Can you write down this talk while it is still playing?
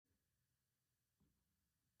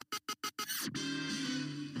You're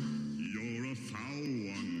a foul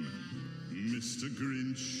one, Mr.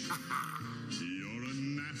 Grinch. You're a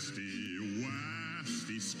nasty,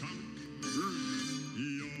 wasty skunk.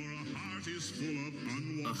 Your heart is full of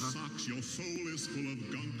unwashed socks. Your soul is full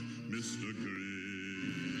of gunk, Mr.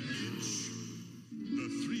 Grinch. The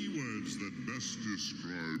three words that best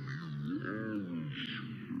describe you.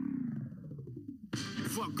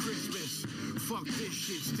 Fuck Christmas, fuck this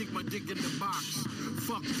shit, stick my dick in the box.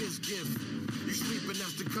 Fuck this gift, you sleeping,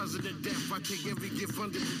 that's the cousin of death. I take every gift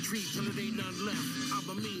under the tree till it ain't none left. I'm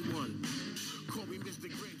a mean one, call me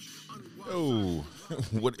Mr. Grinch. Oh,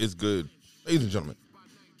 what is good? Ladies and gentlemen,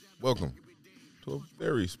 welcome to a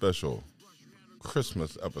very special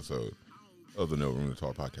Christmas episode of the No Room to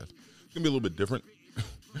Talk podcast. It's going to be a little bit different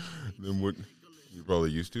than what you're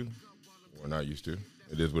probably used to or not used to.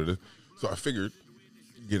 It is what it is. So I figured,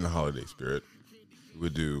 getting the holiday spirit, we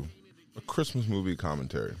would do a Christmas movie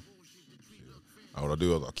commentary. What I'll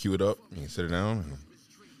do is I'll cue it up, you can sit it down, and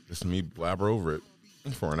listen to me blabber over it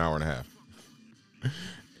for an hour and a half.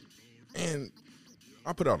 And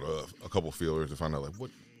I put out a couple feelers to find out like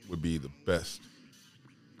what would be the best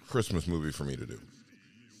Christmas movie for me to do.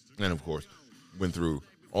 And of course, went through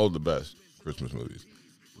all the best Christmas movies.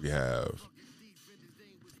 We have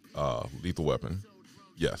Lethal Weapon.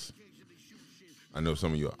 Yes. I know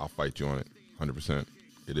some of you, I'll fight you on it. 100%.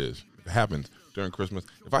 It is. If it happens during Christmas,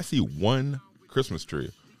 if I see one Christmas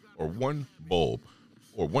tree or one bulb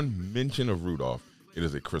or one mention of Rudolph, it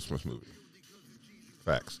is a Christmas movie.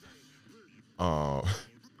 Facts.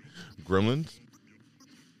 Gremlins.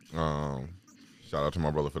 Shout out to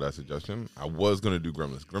my brother for that suggestion. I was going to do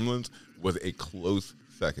Gremlins. Gremlins was a close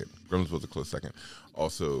second.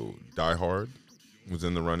 Also, Die Hard was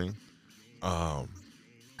in the running. I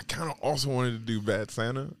kind of also wanted to do Bad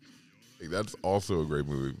Santa. Like, that's also a great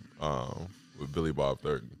movie with Billy Bob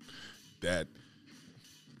Thornton. That's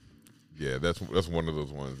one of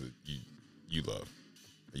those ones that you love.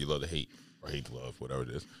 You love to hate or hate to love, whatever it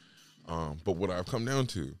is. But what I've come down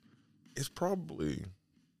to is probably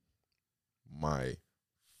my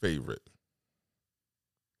favorite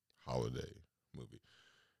holiday movie.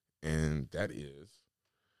 And that is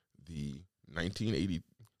the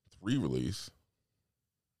 1983 release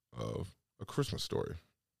of A Christmas Story,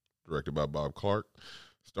 directed by Bob Clark,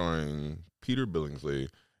 starring Peter Billingsley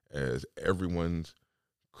as everyone's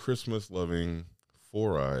Christmas-loving,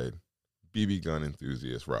 four-eyed BB gun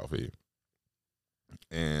enthusiast Ralphie,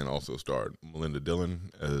 and also starred Melinda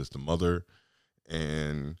Dillon as the mother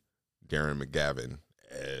and Darren McGavin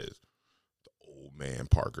as the old man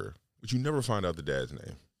Parker, which you never find out the dad's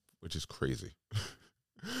name, which is crazy.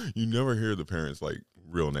 You never hear the parents' like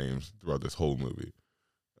real names throughout this whole movie.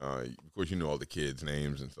 Of course, you know all the kids'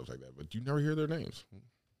 names and stuff like that, but you never hear their names.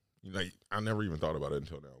 I never even thought about it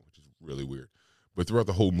until now, which is really weird. But throughout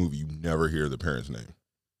the whole movie, you never hear the parent's name.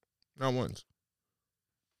 Not once.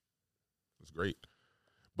 It's great.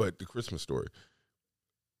 But The Christmas Story,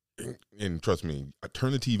 and trust me, I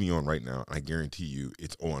turn the TV on right now, and I guarantee you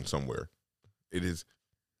it's on somewhere. It is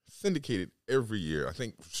syndicated every year. I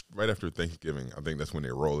think right after Thanksgiving, I think that's when they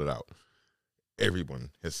roll it out.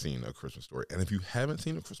 Everyone has seen A Christmas Story. And if you haven't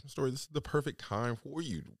seen A Christmas Story, this is the perfect time for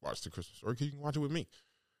you to watch The Christmas Story, because you can watch it with me.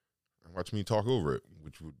 And watch me talk over it,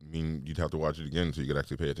 which would mean you'd have to watch it again so you could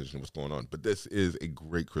actually pay attention to what's going on. But this is a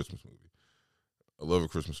great Christmas movie. I love A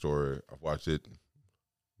Christmas Story. I've watched it.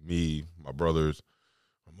 Me, my brothers,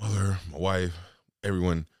 my mother, my wife,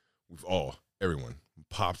 everyone, everyone,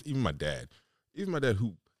 pops, even my dad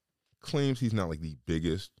who claims he's not like the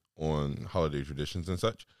biggest on holiday traditions and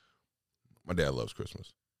such. My dad loves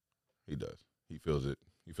Christmas. He does. He feels it.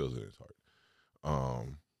 He feels it in his heart.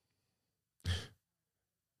 And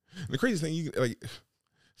the crazy thing,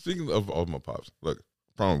 speaking of my pops, look,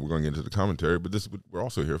 probably we're going to get into the commentary, but this is what we're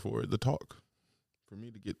also here for, the talk. For me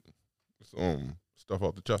to get some stuff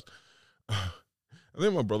off the chest. I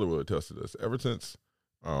think my brother will attest to this. Ever since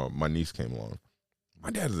my niece came along, my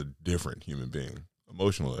dad is a different human being,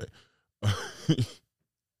 emotionally.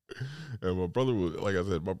 And my brother will, like I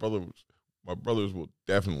said, my brothers will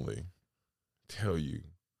definitely tell you,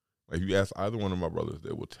 like if you ask either one of my brothers,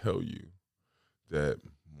 they will tell you that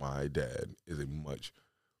my dad is a much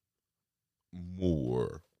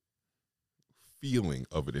more feeling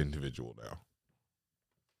of an individual now.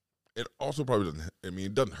 It also probably doesn't,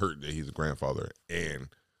 it doesn't hurt that he's a grandfather and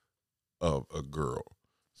of a girl.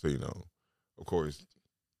 So, of course,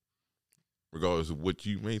 regardless of what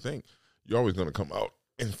you may think, you're always going to come out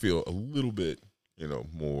and feel a little bit,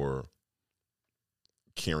 more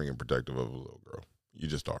caring and protective of a little girl. You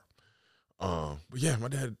just are. But yeah, my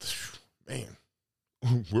dad, man,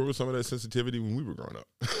 where was some of that sensitivity when we were growing up?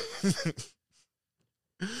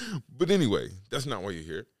 But anyway, that's not why you're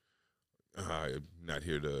here. I'm not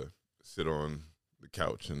here to sit on the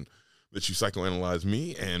couch and let you psychoanalyze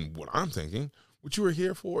me and what I'm thinking. What you are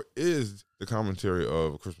here for is the commentary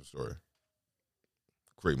of A Christmas Story.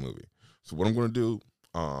 Great movie. So what I'm going to do,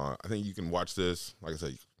 I think you can watch this. Like I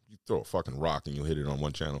said, you throw a fucking rock and you'll hit it on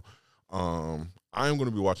one channel. I'm going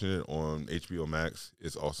to be watching it on HBO Max.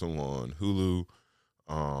 It's also on Hulu.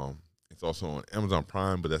 It's also on Amazon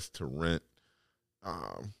Prime, but that's to rent.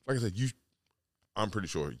 Like I said, I'm pretty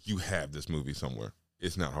sure you have this movie somewhere.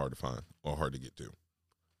 It's not hard to find or hard to get to.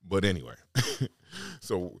 But anyway,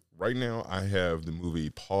 so right now I have the movie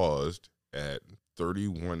paused at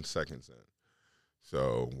 31 seconds in.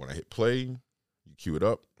 So when I hit play, you cue it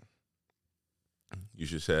up. You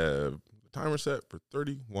should have the timer set for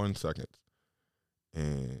 31 seconds.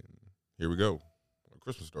 And here we go. A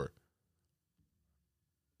Christmas Story.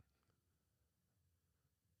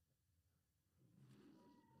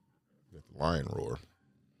 Got the lion roar.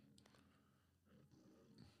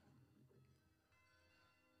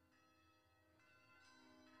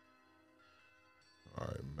 All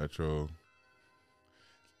right, Metro,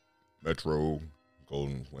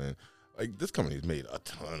 Golden Plan. Like, this company's made a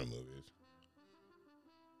ton of movies.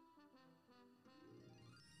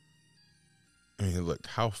 I mean, look,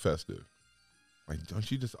 how festive. Like, don't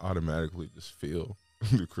you just automatically just feel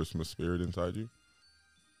the Christmas spirit inside you?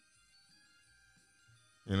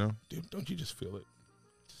 You know? Dude, don't you just feel it?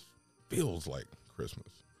 It just feels like Christmas.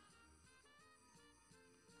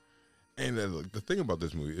 And look, the thing about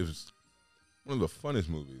this movie, it was one of the funnest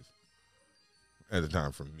movies at the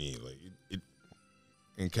time for me. Like, it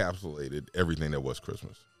encapsulated everything that was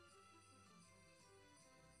Christmas.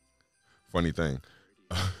 Funny thing,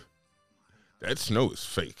 that snow is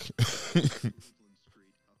fake.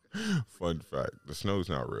 Fun fact, the snow's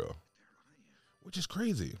not real, which is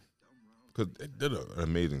crazy because they did an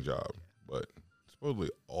amazing job, but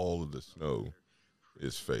supposedly all of the snow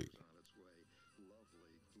is fake.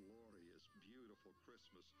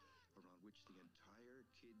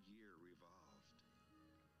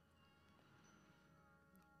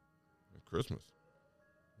 Christmas,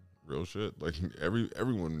 real shit. Like,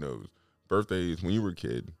 everyone knows birthdays. When you were a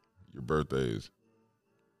kid, your birthdays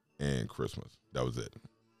and Christmas. That was it.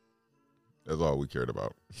 That's all we cared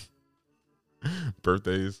about.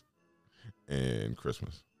 Birthdays and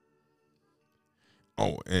Christmas.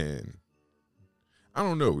 Oh, and I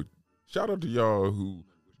don't know. Shout out to y'all who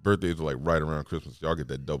birthdays are like right around Christmas. Y'all get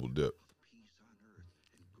that double dip.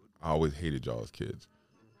 I always hated y'all as kids.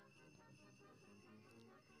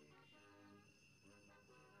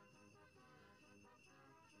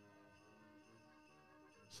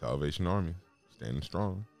 Salvation Army, standing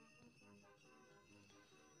strong.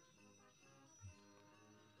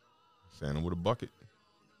 Santa with a bucket.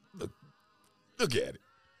 Look at it.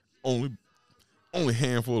 Only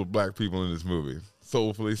handful of black people in this movie.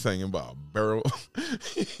 Soulfully singing by a barrel.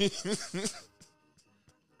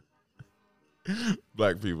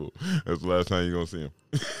 Black people. That's the last time you're gonna see them.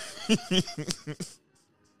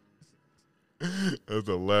 That's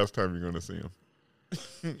the last time you're gonna see them.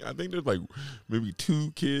 I think there's like maybe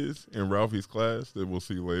 2 kids in Ralphie's class that we'll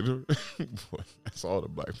see later. But that's all the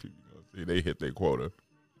black people gonna see. They hit their quota.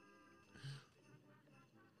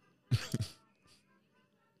 Higbee's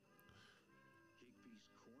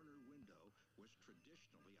corner window was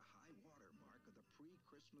traditionally a high water mark of the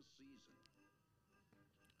pre-Christmas season.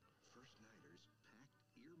 First-nighters packed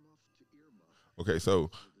earmuff to earmuff. Okay, so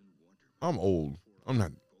I'm old. I'm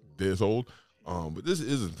not this old, but this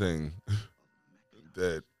is a thing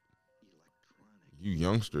that you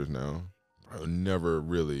youngsters now will never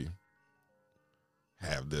really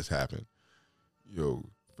have this happen. Yo,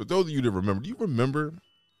 for those of you that remember, do you remember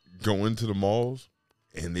going to the malls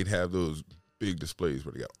and they'd have those big displays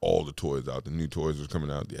where they got all the toys out, the new toys was coming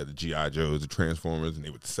out, they had the G.I. Joes, the Transformers, and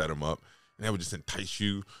they would set them up, and that would just entice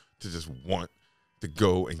you to just want to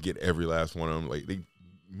go and get every last one of them. Like, they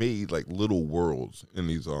made like little worlds in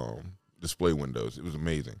these display windows. It was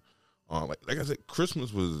amazing. Like I said,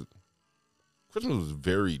 Christmas was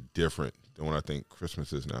very different than what I think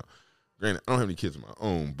Christmas is now. Granted, I don't have any kids of my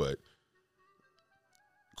own, but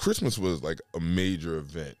Christmas was like a major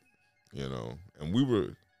event, you know. And we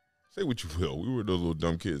were, say what you will, we were those little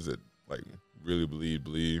dumb kids that like really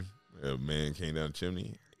believe a man came down the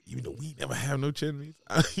chimney, even though we never have no chimneys.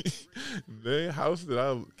 The house that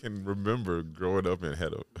I can remember growing up in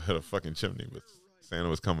had a fucking chimney, but Santa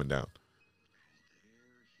was coming down.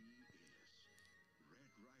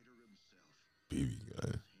 BB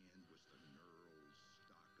gun.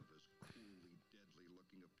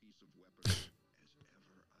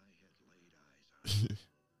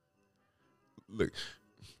 Look,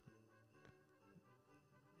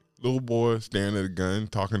 little boy staring at a gun,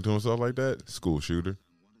 talking to himself like that. School shooter.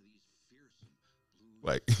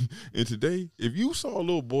 Like, and today, if you saw a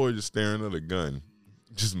little boy just staring at a gun,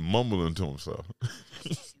 just mumbling to himself,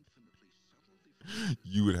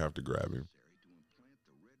 you would have to grab him.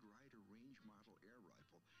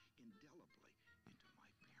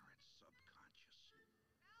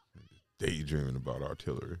 Daydreaming about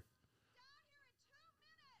artillery.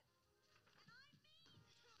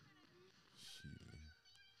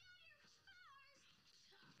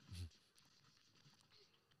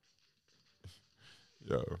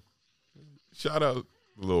 Yo, shout out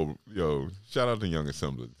shout out to Young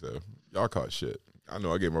Assembly. So y'all caught shit. I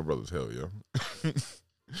know I gave my brothers hell, yo.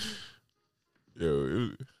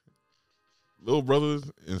 Little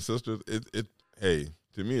brothers and sisters. Hey,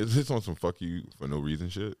 to me, it's on some fuck you for no reason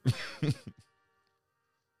shit.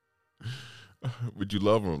 But you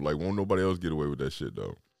love them. Like, won't nobody else get away with that shit,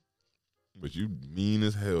 though. But you mean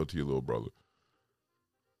as hell to your little brother.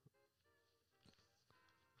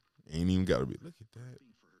 Ain't even got to be. Look at that.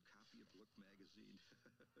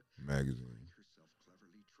 Magazine.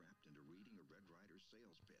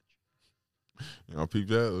 You know, peep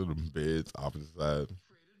that? Little beds, opposite side.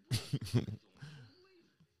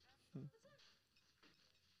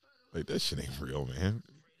 Like, that shit ain't real, man.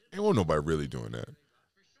 Ain't want nobody really doing that.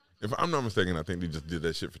 If I'm not mistaken, I think they just did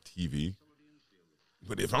that shit for TV.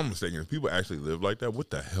 But if I'm mistaken, if people actually live like that,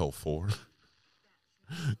 what the hell for?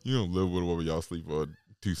 You don't live with a woman, y'all sleep on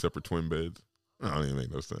 2 separate twin beds. That don't even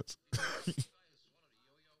make no sense.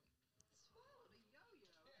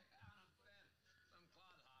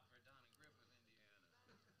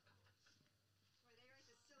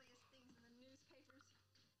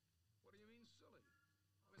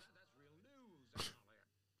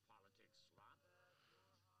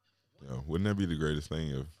 Yo, wouldn't that be the greatest thing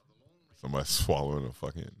if somebody swallowing a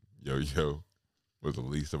fucking yo-yo was the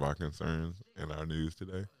least of our concerns in our news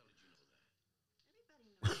today?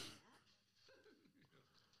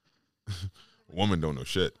 Woman don't know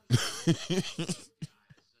shit.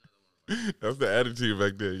 That's the attitude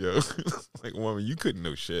back there, yo. Like, woman, you couldn't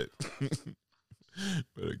know shit.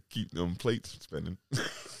 Better keep them plates spinning.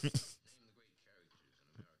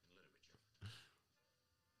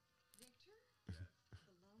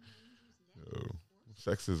 Yo,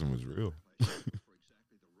 sexism is real.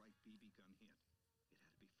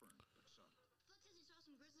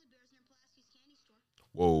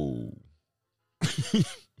 Whoa.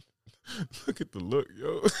 Look at the look,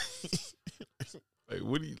 yo. Like,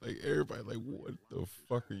 what do you, like, everybody, like, what the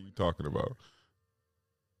fuck are you talking about?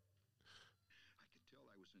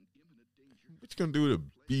 What you gonna do with a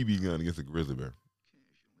BB gun against a grizzly bear?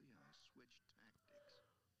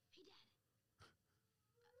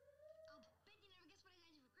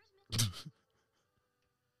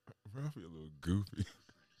 Bro, I feel a little goofy.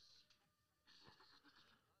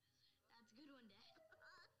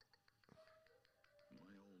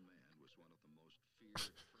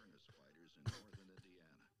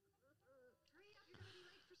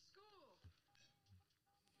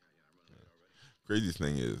 Craziest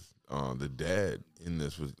thing is, the dad in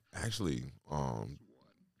this was actually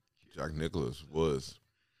Jack Nicholas was,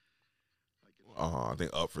 I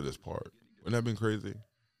think, up for this part. Wouldn't that have been crazy?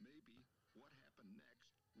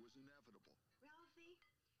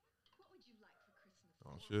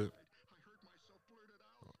 Oh shit!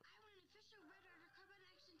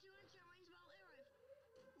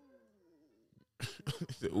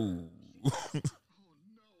 He said, "Ooh."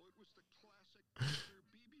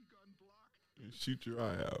 Shoot your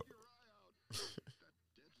eye out.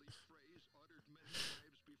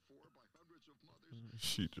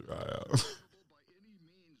 Shoot your eye out.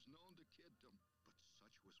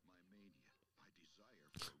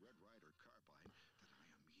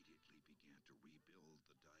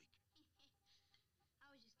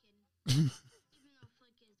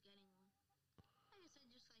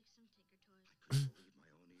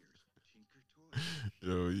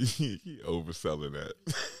 Yo, he overselling that.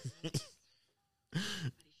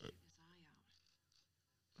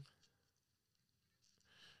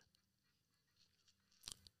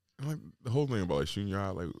 Like, the whole thing about, like, shooting your eye,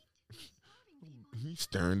 like, he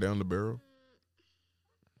staring down the barrel.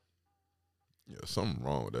 Yeah, something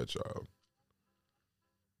wrong with that child.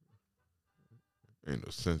 Ain't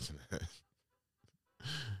no sense in that.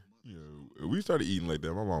 You know, if we started eating like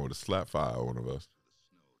that, my mom would have slapped fire on one of us.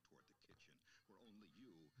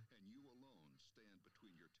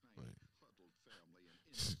 Like,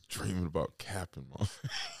 just dreaming about capping, mom.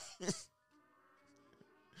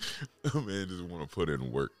 Man just want to put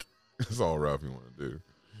in work. That's all Ralphie want to do.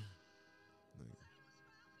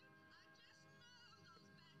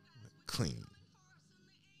 clean. Man,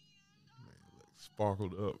 look,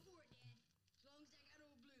 sparkled up.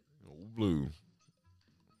 Old blue.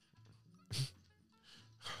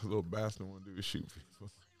 Little bastard want to do is shoot people.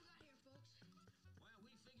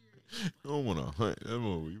 You don't want to hunt. You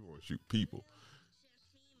want to shoot people.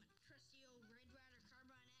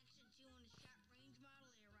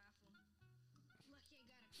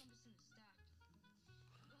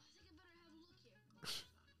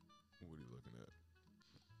 What are you looking at?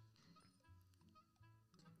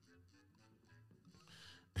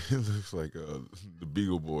 It looks like the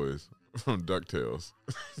Beagle Boys from DuckTales.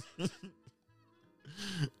 That's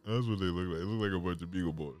what they look like. It looks like a bunch of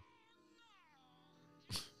Beagle Boys.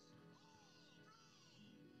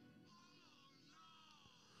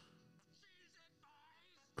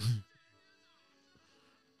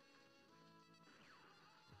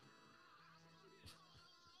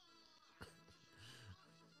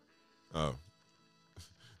 Oh,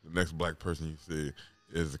 the next black person you see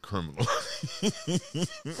is a criminal.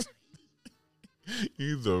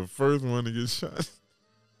 He's the first one to get shot.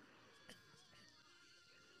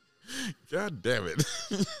 God damn it.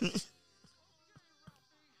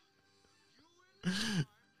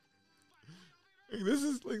 This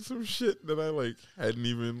is like some shit that I like hadn't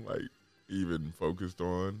even focused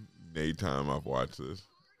on. Daytime I've watched this.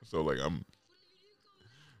 So like I'm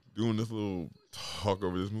doing this little talk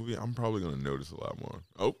over this movie, I'm probably gonna notice a lot more.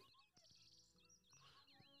 Oh.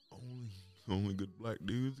 Only good black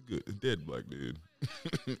dude's good. A dead black dude.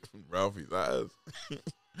 Ralphie's eyes.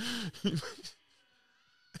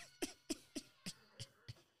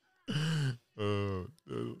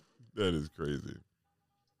 That is crazy.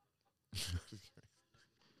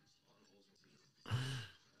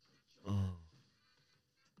 Oh.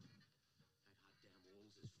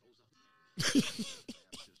 Others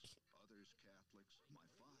Catholics. My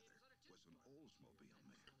father was an Oldsmobile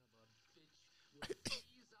man.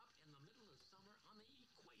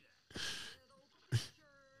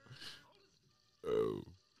 Oh,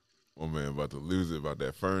 my man about to lose it about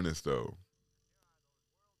that furnace though.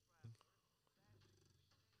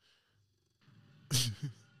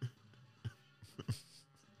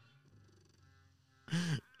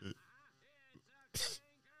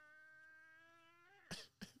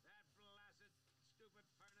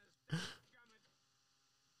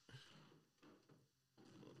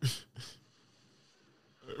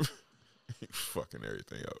 Fucking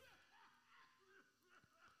everything up.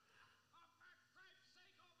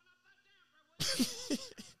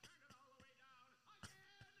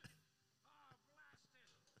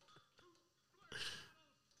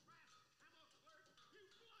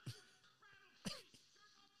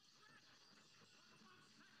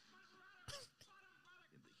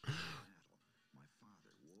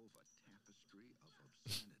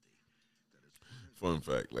 Fun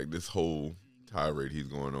fact, like this whole tirade he's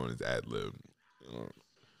going on is ad lib.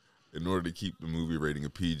 In order to keep the movie rating a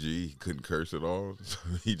PG, he couldn't curse at all, so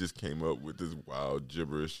he just came up with this wild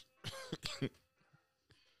gibberish, and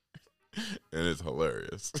it's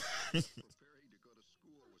hilarious. Preparing to go to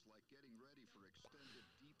school was like getting ready for extended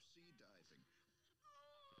deep sea diving.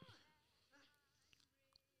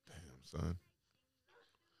 Damn, son.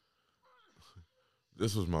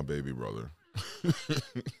 This was my baby brother.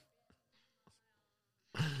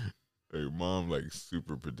 Hey, mom, like,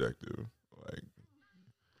 super protective. Like,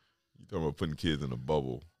 you talking about putting kids in a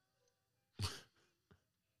bubble.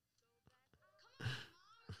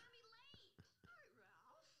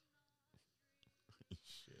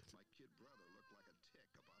 Shit. My kid brother looked like a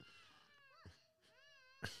tick about to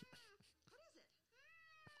pop.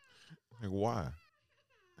 Like, why?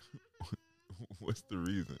 What's the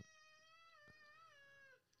reason?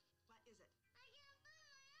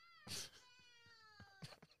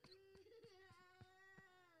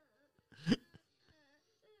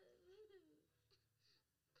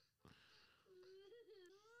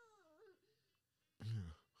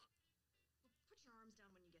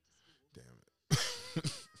 Damn it.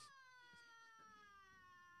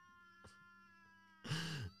 He's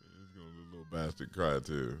gonna let little bastard cry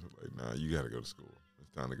too. Like, nah, you gotta go to school.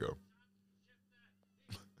 It's time to go.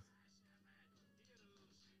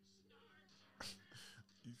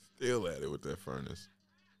 He's still at it with that furnace.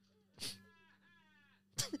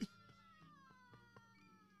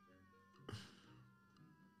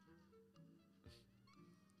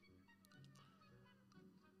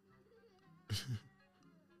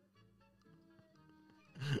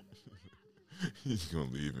 He's gonna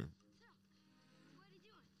leave him. What are you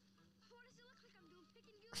doing? What does it look like I'm doing?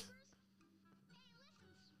 Picking goobers? Hey,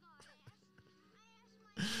 listen, smartass.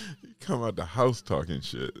 He come out the house talking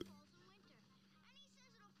shit. And he says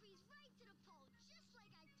it'll freeze right to the pole, just like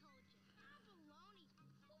I told you.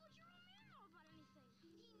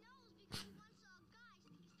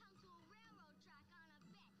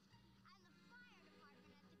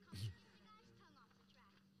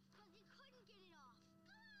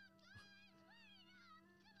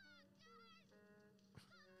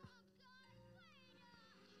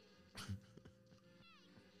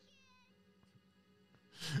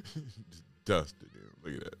 Just dusted him.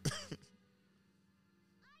 Look at that.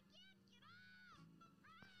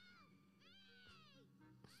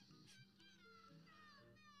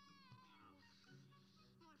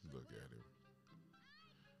 Look at him.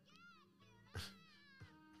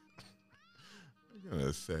 Kind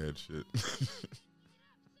of sad shit.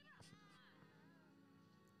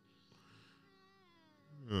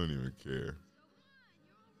 I don't even care.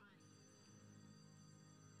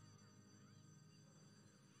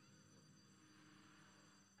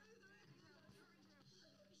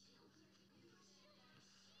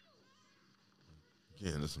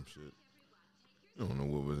 Again, that's some shit. You don't know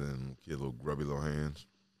what was in kid little grubby little hands.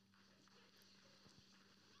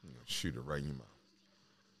 You know, shoot it right in your mouth.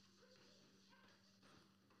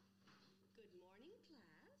 Good morning,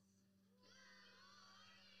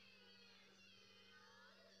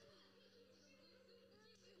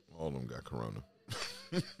 class. All of them got corona.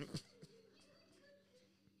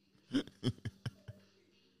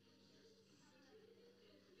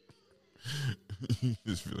 You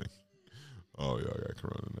just feel like, oh, y'all got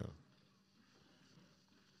corona now.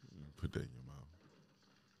 You put that in your mouth.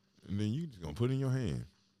 And then you just gonna put it in your hand.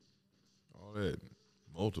 All that,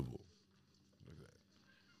 multiple. Look at that.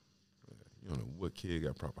 Look at that. You don't know what kid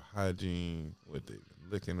got proper hygiene, what they've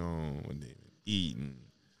been licking on, what they've been eating,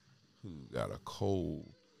 who got a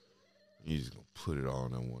cold. You just gonna put it all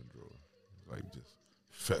in that one drawer. Like just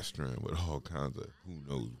festering with all kinds of who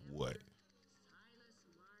knows what.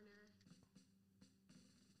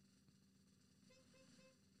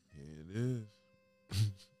 Here it is.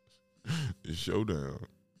 It's showdown.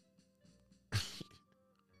 You're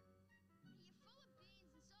full of beans, and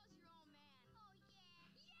so's your old man. Oh,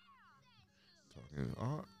 yeah. Yeah.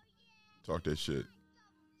 Talking, talk that shit.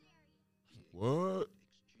 What?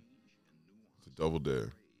 It's a double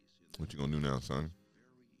dare. What you gonna do now, son?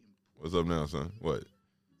 What's up now, son? What? Stick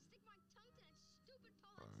my tongue to that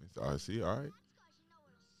stupid poem. I see. All right. Once, cause you know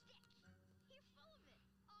it'll stick. You're full of it.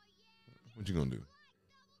 Oh, yeah. What you gonna do?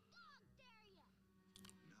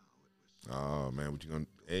 Double dog dare ya. Oh man, what you gonna?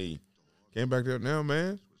 Hey, came back down now,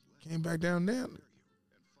 man. Came back down now. And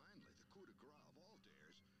finally, the coup de grace of all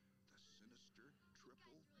dares, the sinister triple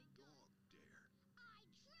dog dare. I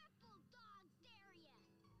triple dog dare ya.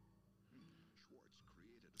 Schwartz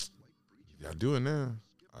created a slight breach of Y'all do it now,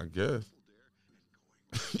 I guess. triple dare and going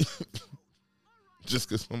Just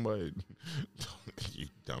cause somebody, you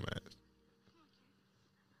dumbass.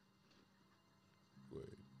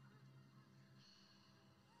 Wait.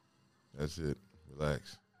 That's it.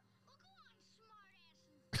 Relax. Oh, come on, smart ass.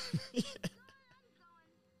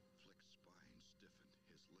 Flick's spine stiffened,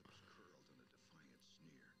 his lips curled in a defiant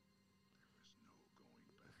sneer. There was no going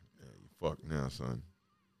back. Yeah, you fucked now, son.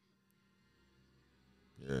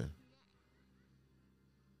 Yeah.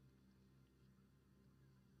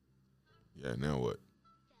 Yeah, now what?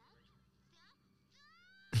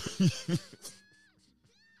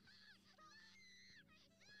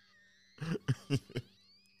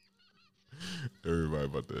 Everybody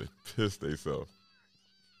about to piss theyself.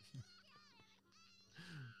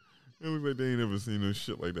 It looks like they ain't never seen no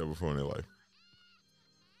shit like that before in their life.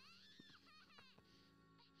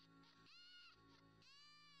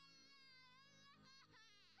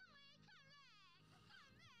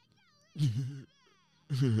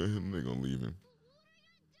 They're gonna leave him.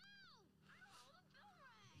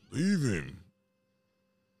 Leave him.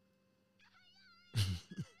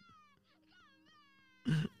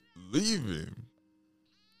 Leave him.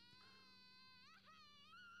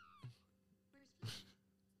 Where's Flick?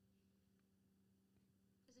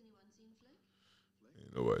 Has anyone seen Flick?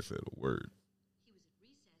 Ain't nobody said a word. He was at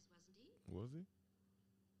recess, wasn't he? Was he?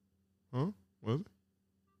 Huh? Was it?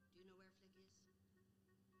 Do you know where Flick is?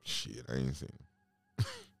 Shit, I ain't seen him. I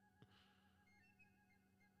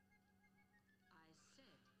said,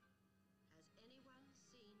 has anyone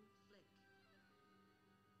seen Flick?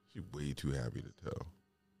 She's way too happy to tell.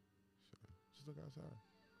 Just look outside.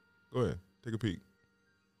 Go ahead. Take a peek.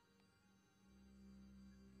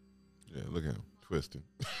 Yeah, look at him. Twisting.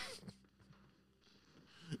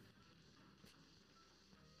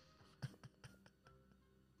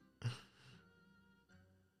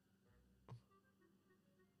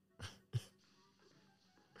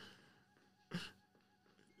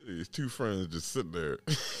 His two friends just sitting there.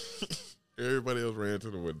 Everybody else ran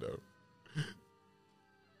to the window. Holy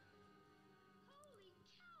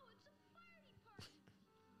cow, it's a party party.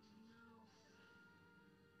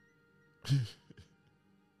 No.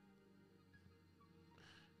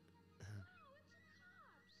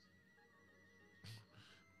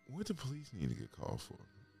 What do police need to get called for?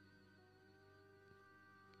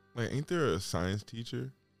 Like, ain't there a science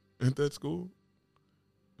teacher at that school?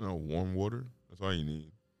 Warm water. That's all you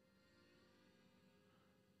need.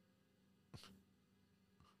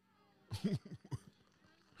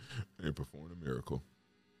 And performed a miracle.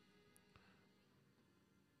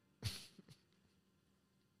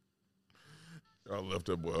 I left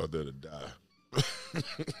that boy out there to die.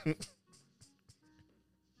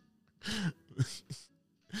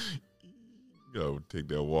 Yo, take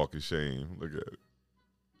that walk of shame. Look at it.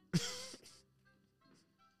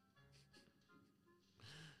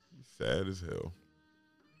 He's sad as hell.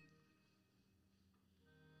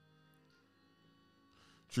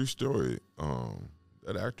 True story.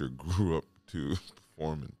 That actor grew up to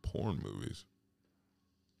perform in porn movies.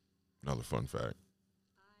 Another fun fact.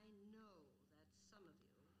 I know that some of you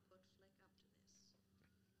put Flick up to this.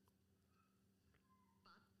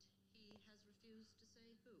 But he has refused to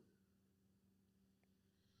say who.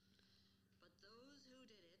 But those who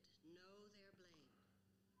did it know their blame.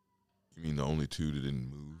 You mean the only two that didn't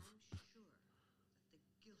move? I'm sure that the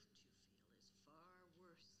guilt you feel is far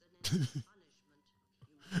worse than any punishment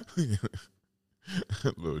you know.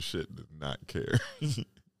 That little shit does not care. He's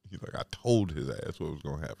like, I told his ass what was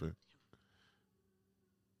gonna happen.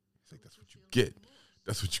 He's like, that's what you get.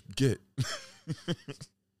 That's what you get.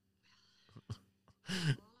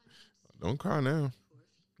 Don't cry now.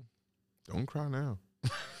 Don't cry now.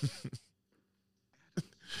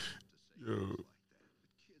 Yo. Like that, but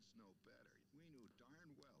kids know better. We knew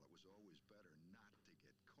darn well it was always better not to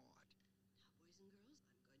get caught. Now, boys and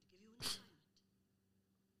girls, I'm going to give you an assignment.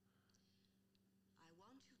 I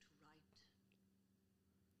want you to write a theme.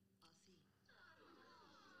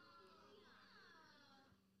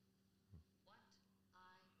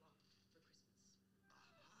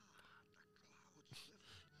 What I want for Christmas.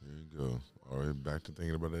 There you go. All right, back to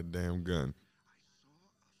thinking about that damn gun. I saw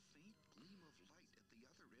a faint gleam of light at the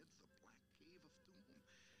other end of the black cave of doom.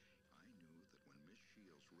 I knew that when Miss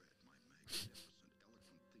Shields read my magnificent,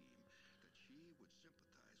 eloquent theme, that she would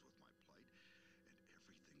sympathize with my plight and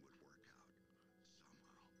everything would work out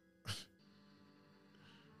somehow.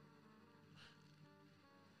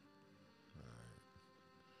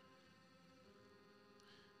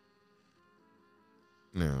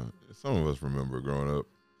 Now, some of us remember growing up,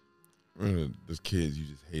 as kids, you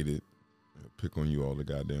just hated, pick on you all the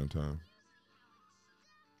goddamn time.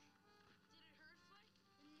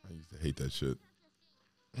 I used to hate that shit.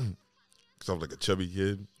 Cause I was like a chubby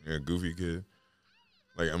kid, a goofy kid.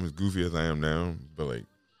 Like I'm as goofy as I am now, but like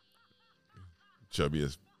chubby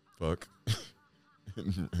as fuck,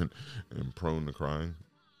 and prone to crying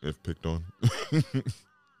if picked on.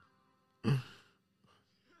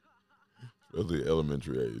 Especially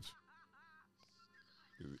elementary age.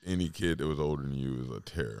 Any kid that was older than you was a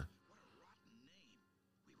terror. What a rotten name.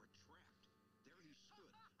 We were trapped. There he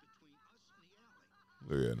stood between us and the alley.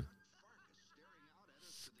 Look at him.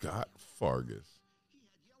 Scott Fargus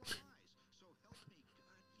staring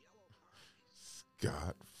out at us.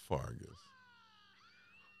 Scott Fargus.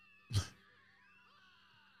 He had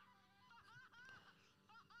yellow eyes, so help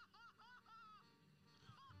me God,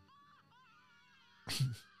 yellow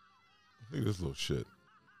eyes. Look at this little shit.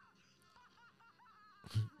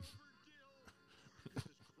 His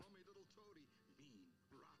crummy little toady, mean,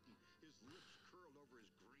 rotten, his lips curled over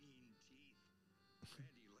his green teeth.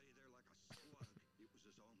 Randy lay there like a slug. It was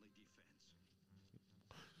his only defense.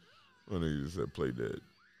 One nigga just said play dead.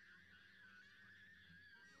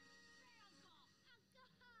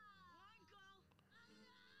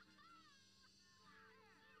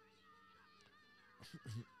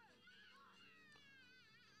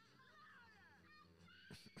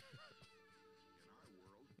 In our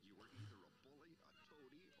world, you were either a bully, a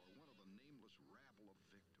toady, or one of the nameless rabble of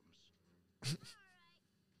victims.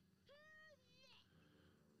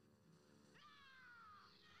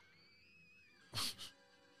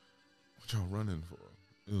 What y'all running for?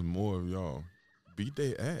 There's more of y'all. Beat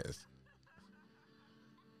their ass.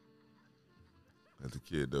 As a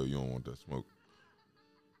kid, though, you don't want that smoke.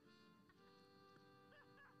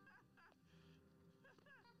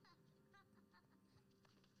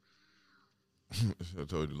 I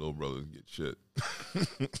told you, little brothers get shit. Kids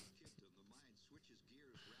of the mind switches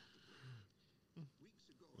gears rapidly. Weeks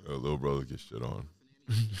ago, Little brothers get shit on.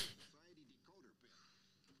 Society decoder pin.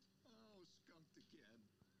 Oh, skunked again.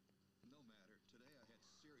 No matter. Today I had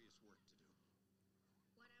serious work to do.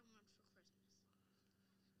 What I want for Christmas.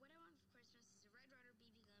 What I want for Christmas is a Red Ryder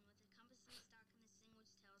BB gun with a compass and a stock and a thing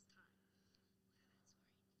which tells time. Wow,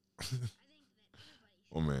 that's great. I think that everybody should.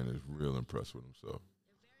 Oh man is real impressed with himself.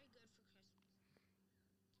 They're very good for Christmas.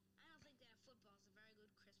 I don't think that a football is a very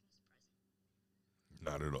good Christmas present.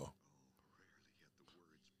 Not at all. Rarely had the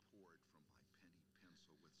words poured from my penny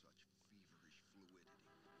pencil with such feverish fluidity.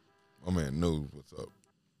 My man knows what's up.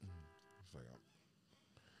 It's like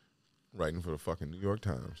I'm writing for the fucking New York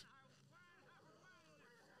Times.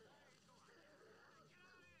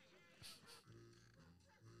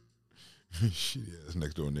 Shitty ass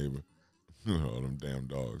next door neighbor. All them damn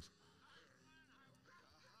dogs.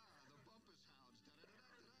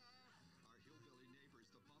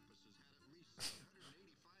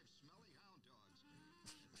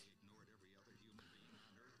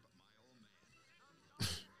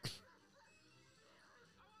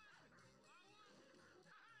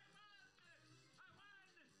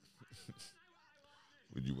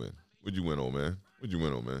 What'd you win? What'd you win, old man? What'd you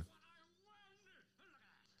win, old man?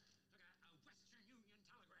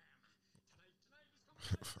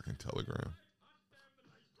 Fucking telegram.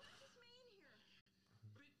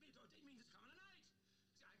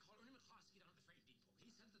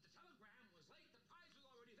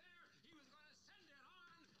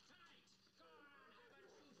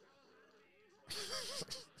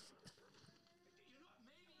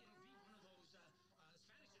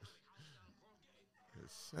 It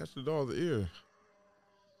snatched the dog's ear.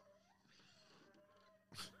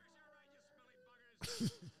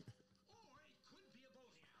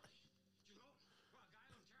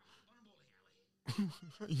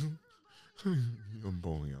 you a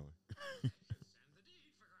bowling alley.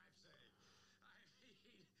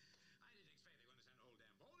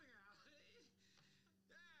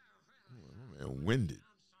 Oh, man, winded.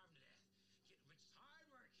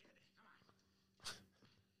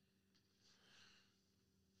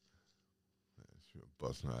 She was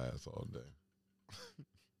busting her ass all day.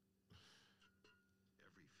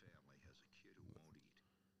 Every family has a kid who won't eat.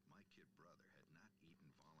 My kid brother had not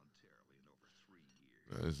eaten voluntarily in over 3 years.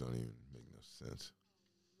 Man, this don't even make no sense.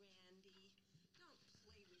 Randy, don't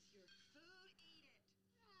play with your food. Eat it.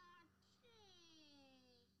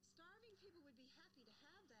 Starving people would be happy to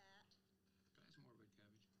have that. Can I have some more red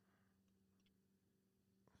cabbage?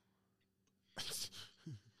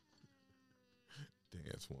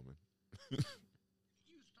 Dance woman.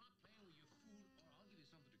 You stop playing with your food, or I'll give you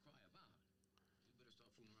something to cry about. You better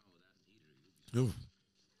stop fooling around with that and eat it, or you'll be. Oof.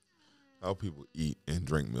 How people eat and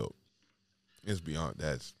drink milk. It's beyond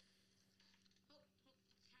that's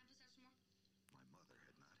My mother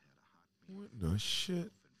had not had a hot meal what the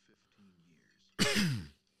shit. in 15 years.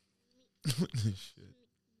 What the shit.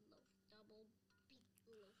 Double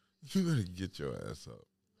beef. You gotta get your ass up.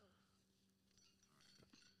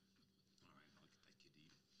 All right, I'll get that kid to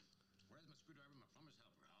eat. Where's my screwdriver, my plumber's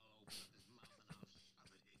helper? I'll open up his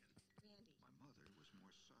mouth and I'll shove it in. Randy, My mother was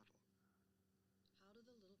more subtle. how do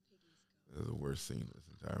the little piggies go? That's the worst scene in this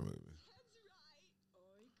entire movie. That's right.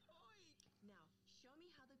 Oink, oink. Now, show me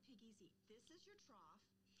how the piggies eat. This is your trough.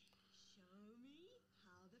 Show me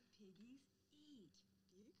how the piggies eat.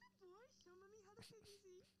 You good boy. Show me how the piggies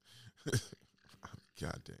eat.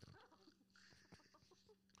 Goddamn.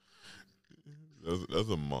 That's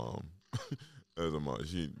a mom. That's a mom.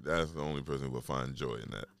 That's the only person who will find joy in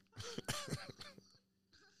that.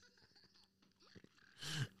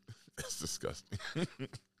 That's disgusting.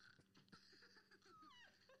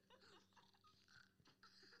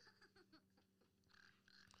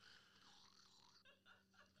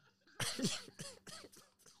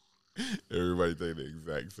 Everybody think the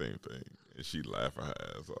exact same thing, and she laugh her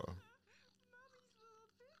ass off.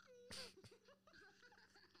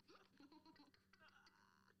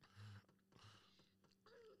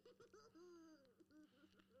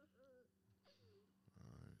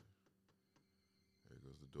 There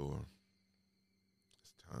goes the door.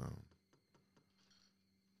 It's time.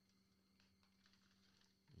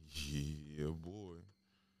 Yeah, boy.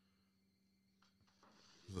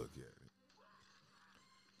 Look at it.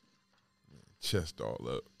 Man, chest all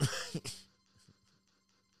up.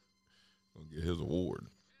 Gonna get his award.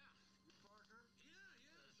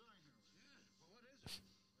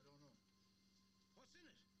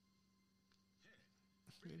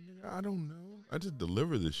 I don't know. I just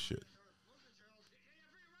deliver this shit.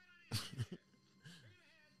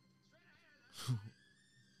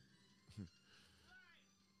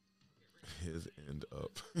 His end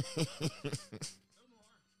up.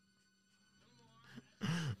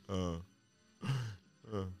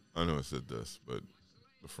 I know it said this, but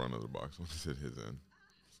the front of the box when it said his end.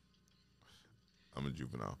 I'm a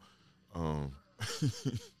juvenile. So I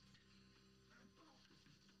think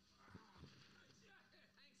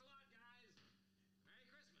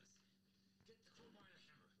that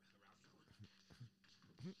says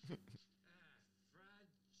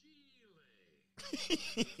fragile.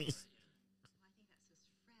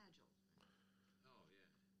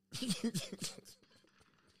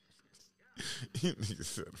 He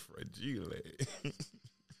said fragile.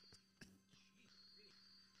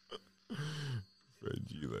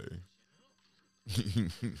 Fragile.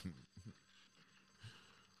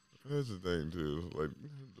 That's the thing too. Like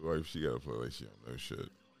the wife, she gotta play like she don't know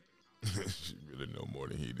shit. She really know more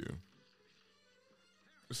than he do.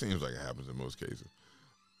 It seems like it happens in most cases.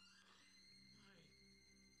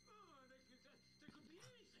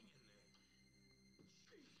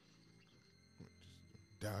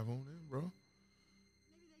 Dive on in, bro.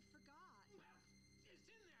 Maybe they forgot.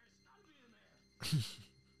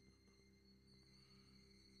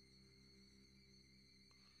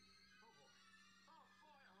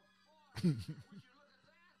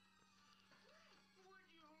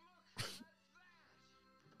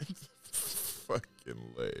 Fucking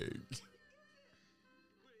leg.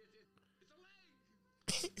 What is it?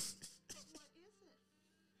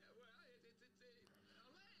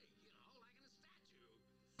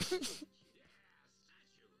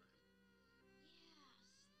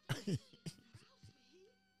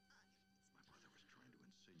 Yes. My mother was trying to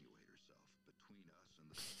insinuate herself between us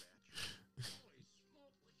and the statue. Holy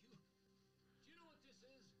smoke with you. Do you know what this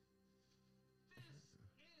is? This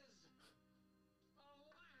is a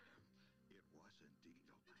lamp. It was indeed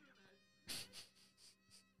a lamp.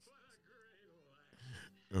 What a great lamp.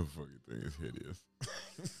 That fucking thing is hideous.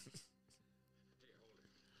 Here, hold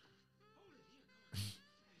it. Hold it.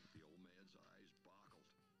 Here, come on. The old man's eyes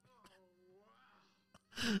boggled. Oh, wow.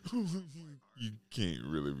 You can't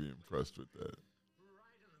really be impressed with that.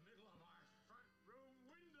 Right in the middle of our front room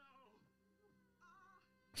window.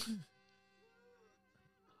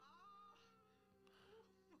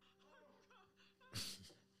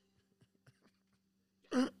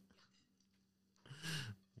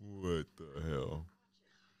 What the hell?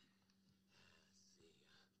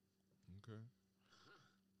 Okay.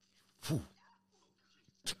 Phew.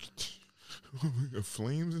 We got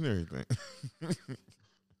flames and everything.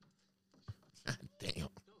 God damn. No,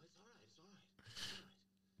 it's all right. It's all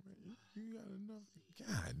right. You got enough.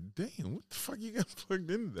 God damn. What the fuck you got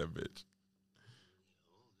plugged into that bitch?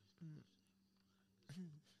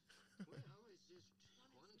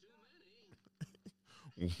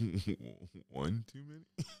 Well, it's just one too many. One too many?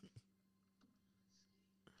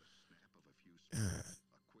 The snap of a few sparks,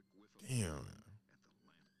 a quick whiff of Damn. flame, and the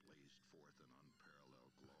lamp blazed forth in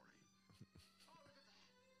unparalleled glory. Oh, look at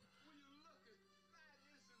that. Will you look at that?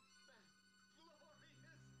 Isn't that glorious?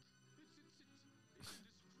 It's indescribably beautiful.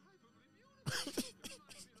 It reminds me of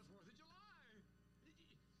the 4th of July.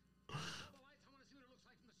 All the lights, I want to see what it looks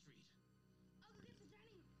like from the street. Oh, the gift is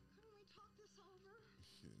ready. Couldn't we talk this over?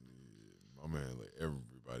 My man, like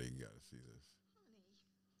everybody got to see this. Honey.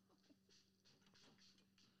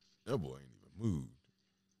 That boy ain't even moved.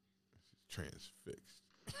 She's transfixed.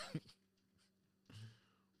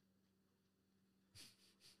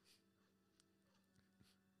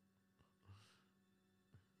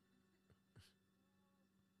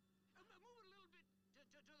 Move it a little bit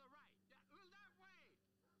to the right. Yeah, a little that way.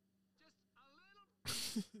 Just a little, a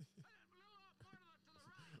little off more to the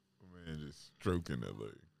right. My man just stroking that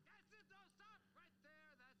leg. That's it. Don't stop right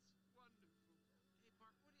there. That's wonderful. Hey,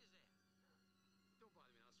 Mark, what is that? Don't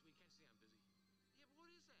bother me now, sweet. Can't see I'm busy. Yeah, but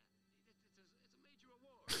what is that? It's a major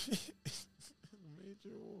award.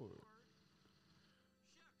 Major award.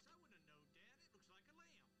 Shucks, I wouldn't have known, Dad. It looks like a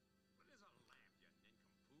lamp. Well, it is a lamp, you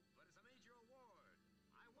nincompoop, but it's a major award.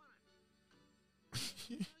 I won it.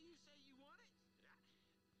 Well, you say you won it? Yeah,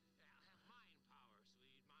 I'll have mind power,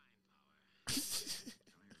 sweet, mind power. The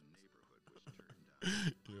entire neighborhood was turned down.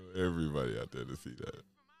 Yo, everybody out there to see that.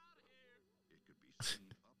 From out here. It could be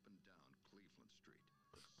seen up and down Cleveland Street,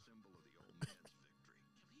 the symbol of the old man's victory.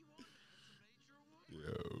 He won it. It's a major award.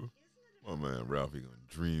 Yo, Isn't it my man Ralphie gonna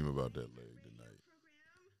dream about that leg tonight.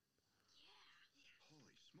 program?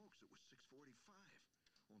 Holy smokes, it was 6:45.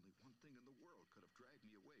 Only one thing in the world could have dragged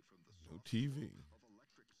me away from the No soft TV. glow of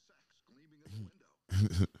electric sex gleaming in the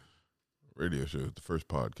window. Radio show, the first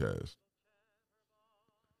podcast.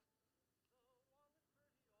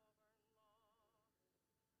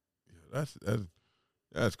 Yeah,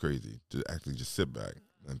 that's crazy. To actually just sit back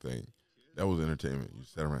and think that was entertainment. You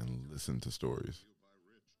sat around and listened to stories. By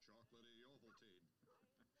rich chocolatey Ovaltine.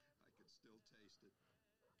 I could still taste it.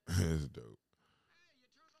 It's dope.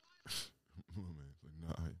 My man's like,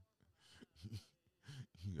 nah,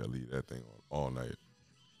 you gotta leave that thing on all night.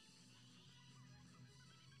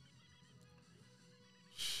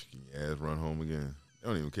 Shh, can your ass run home again? They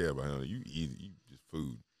don't even care about him. You eat, you just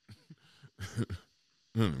food.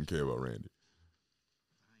 They don't even care about Randy.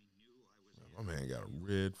 I knew I was My man got a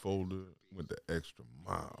red folder, went the extra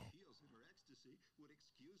mile. heels in her ecstasy would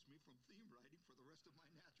excuse me from theme writing for the rest of my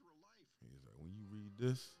natural life. He's like, when you read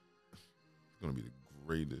this, it's gonna be the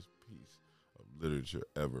greatest piece of literature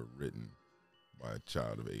ever written by a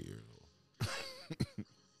child of 8 years old.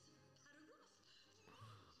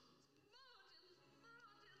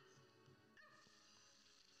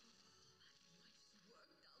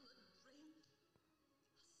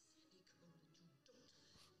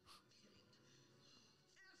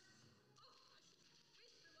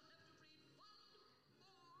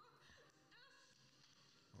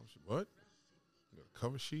 Oh, what? You got a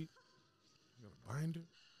cover sheet? You got a binder?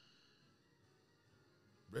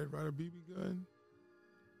 Red Ryder BB gun?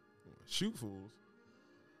 Shoot fools.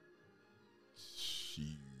 Shoot.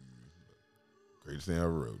 Greatest thing I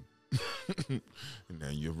ever wrote. And now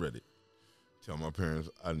you've read it. Tell my parents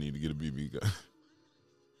I need to get a BB gun.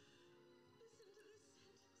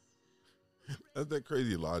 That's that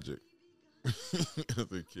crazy logic. As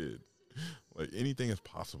a kid. Like anything is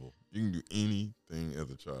possible. You can do anything as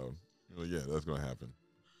a child. You're like, yeah, that's gonna happen.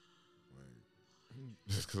 Like,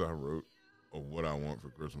 just because I wrote what I want for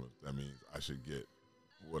Christmas, that means I should get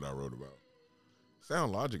what I wrote about.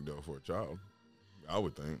 Sound logic though for a child, I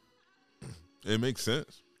would think. It makes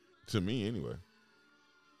sense to me anyway.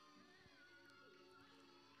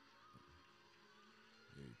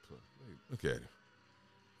 Look at it,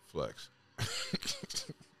 flex.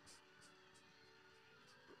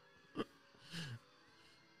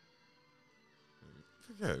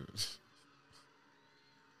 Look at it.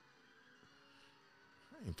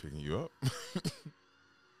 I ain't picking you up.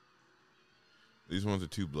 These ones are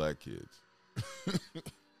 2 black kids.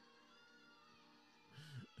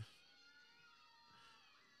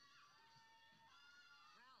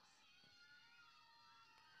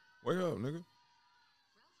 Wake up, nigga.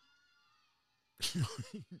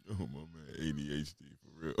 Oh, my man, ADHD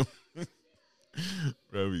for real.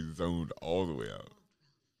 Probably zoned all the way out.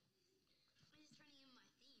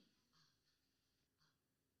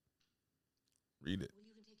 Read it. Well,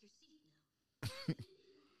 you can take your seat now.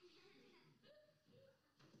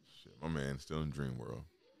 Shit, my man's still in dream world.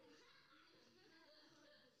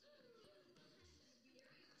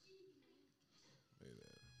 Look at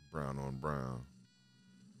that. Brown on brown.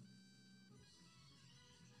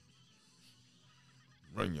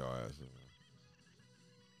 Run your ass over.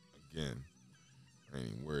 Again, I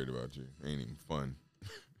ain't even worried about you. Ain't even fun.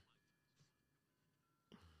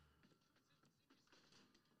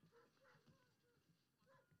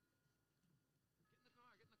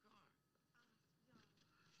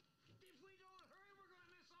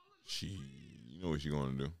 She, you know what she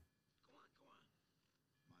gonna do? My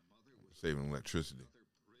mother was Saving electricity.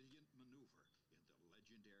 another brilliant maneuver in the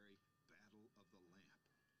legendary Battle of the Lamp.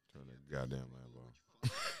 Turn that goddamn lamp off.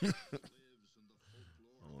 Lives in the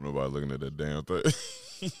folklore. I don't know about looking at that damn thing. Don't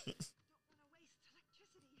want to waste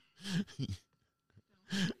electricity.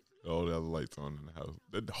 All the other lights on in the house.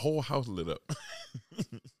 The whole house lit up.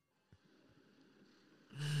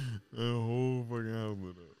 The whole fucking house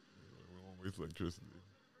lit up. We don't waste electricity.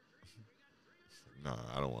 Nah,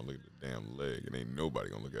 I don't want to look at the damn leg. It ain't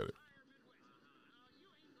nobody gonna look at it.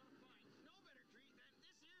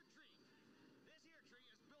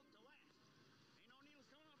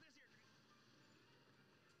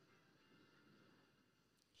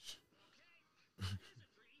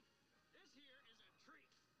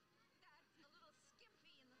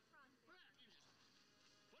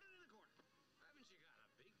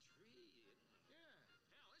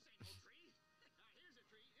 That's a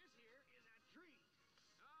little skimpy in the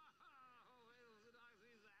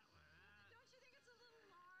front. Don't you think it's a little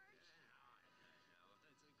large?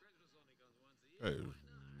 Hey,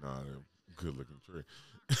 not a good looking tree.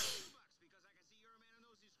 This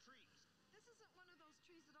isn't one of those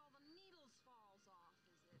trees that all the needles falls off,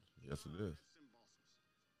 is it? Yes, it is.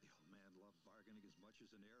 The old man loved bargaining as much as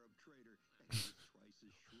an Arab trader, and he was twice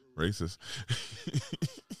as shrewd. Racist. This is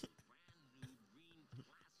a very nice tree.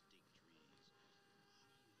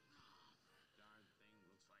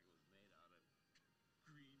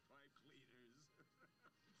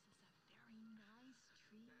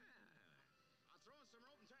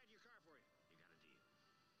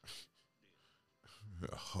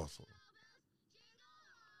 Hustle.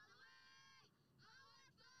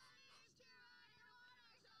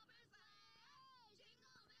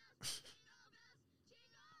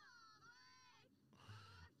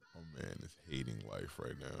 My man is hating life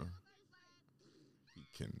right now. He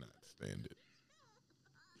cannot stand it.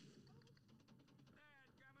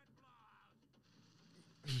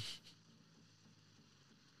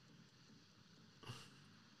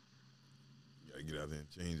 You gotta get out there and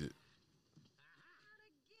change it.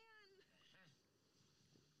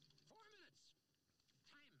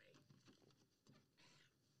 Not again.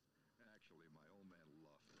 Actually, my old man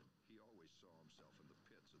loved it. He always saw himself in the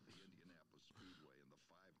pits at the Indianapolis Speedway in the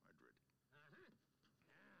 500.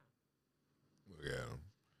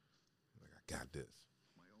 I got this.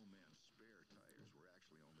 My old man's spare tires were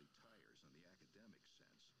actually only tires in the academic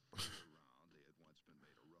sense. Year round, they had once been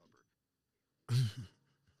made of rubber.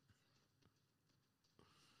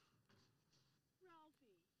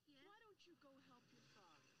 Ralphie, Yeah? why don't you go help your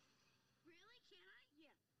father? Really? Can I?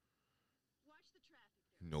 Yeah. Watch the traffic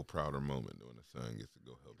there. No prouder moment than when a son gets to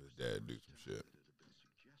go help his dad do some shit. It had been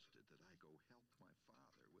suggested that I go help my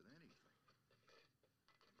father with anything.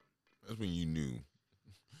 That's when you knew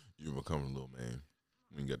you were becoming a little man.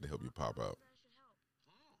 When you got to help your pop out. I should help.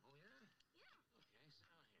 Oh, yeah? Yeah.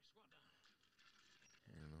 Okay, so here, squat down.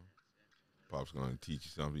 You know, pop's gonna teach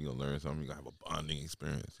you something. You're gonna learn something. You're gonna have a bonding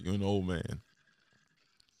experience. You're an old man.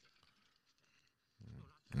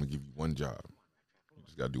 I'm gonna give you one job. You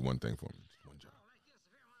just gotta do one thing for me. Just one job. Oh, like this.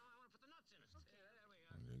 Here, I want to put the nuts in it. Okay. There we go.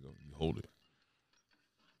 And there you go. You hold it.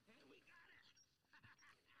 Okay, we got it.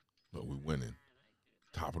 But we're winning.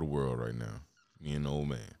 Top of the world right now. Me and the old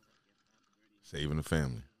man. Saving the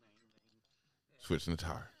family. Switching the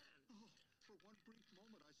tire. For one brief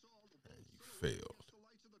moment, I saw all the And you silhouettes failed. against the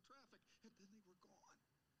lights of the traffic, and then they were gone.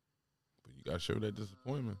 But you gotta show that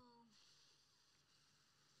disappointment.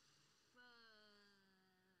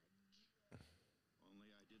 Only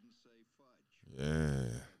I didn't say fudge.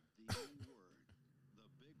 Yeah. The word, the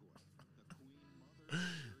big one, the queen mother.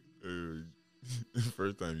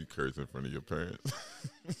 First time you curse in front of your parents.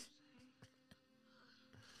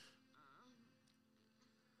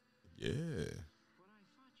 Yeah. What I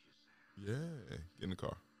thought you said. Yeah. Get in the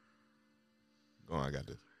car. Go on, I got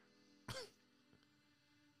this.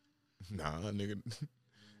 Nah, nigga.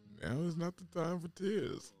 Now is not the time for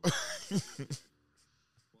tears. What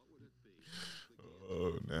would it be? The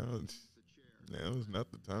Oh, now the chair. now is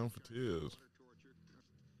not the time for tears. Water torture.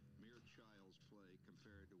 Mere child's play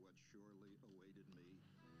compared to what surely awaited me.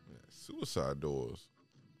 Yeah, suicide doors.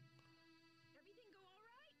 Everything go all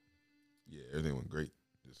right? Yeah, everything went great.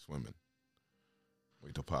 Just swimming.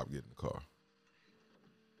 Wait till Pop get in the car.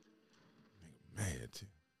 Nigga mad too.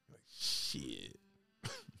 Like shit.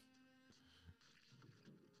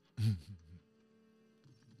 8 minutes.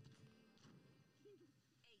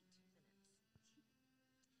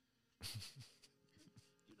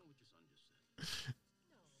 You know what your son just said?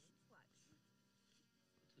 No, what?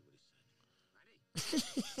 I'll tell you what he said. Ready?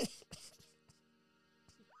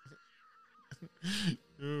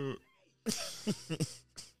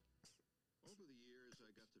 Over the years,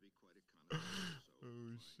 I got to be quite a connoisseur. So Oh,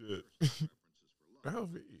 my shit. personal preferences for lunch.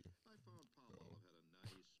 Ralphie. I found Palmolive had a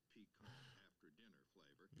nice pecan after dinner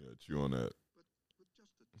flavor, Yeah, chew on that. but with just a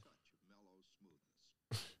touch of mellow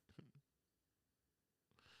smoothness.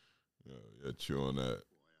 Yeah, chew on that.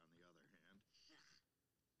 Boy, on the other hand,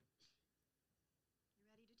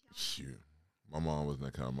 You ready to tell me? Shoot. My mom wasn't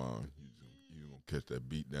that kind of mom. You gonna catch that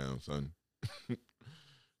beat down, son. You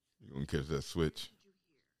gonna catch that switch. Did you hear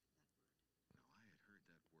that word? now I had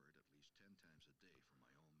heard that word at least 10 times a day from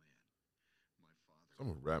my old man. My father. So I'm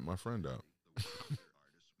gonna rat my friend out. The way other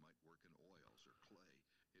artists might work in oils or clay,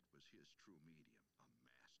 it was his true medium, a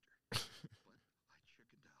master. But I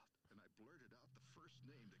chickened out, and I blurted out the first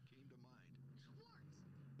name that came to mind. Oh, I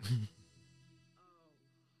see.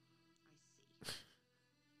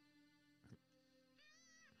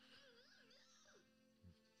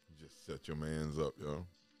 You just set your mans up, yo.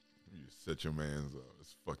 You just set your mans up.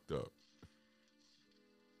 It's fucked up.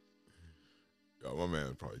 Yo, my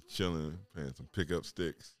man's probably chilling, playing some pickup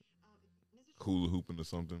sticks, Mrs. hula hooping or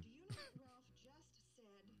something. Do you know what Ralph just said?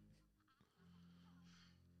 No.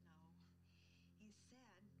 He said.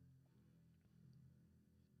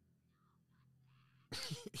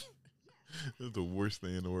 Yes. That's the worst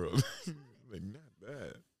thing in the world. Like, not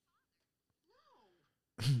that. No.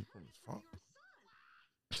 From his From father. your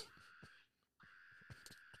son.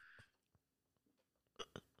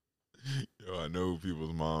 Yo, I know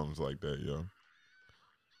people's moms like that, yo.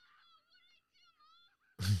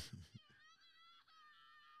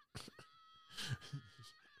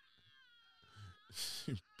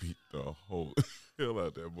 She beat the whole hell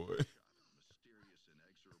out that boy. Mysterious,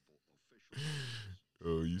 inexorable official.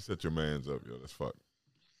 Oh, you set your mans up, yo. That's fucked.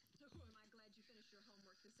 Oh, am I glad you finished your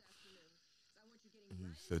homework this afternoon? 'Cause I want you getting You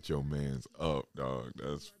right set into your it. mans up, dog.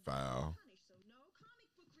 That's You are being foul. punished, so no comic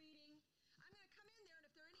book reading. I'm gonna come in there, and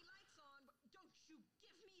if there are any lights on, don't you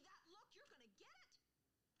give me that look. You're gonna get it.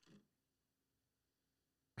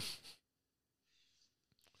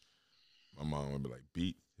 My mom would be like,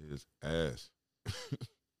 beat his ass.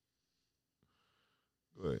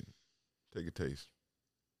 Go ahead. Take a taste.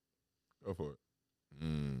 Go for it. Now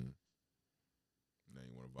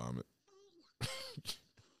you want to vomit.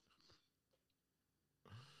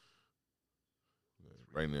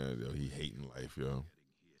 Right now, yo, he hating life, yo.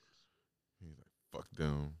 He's like, fuck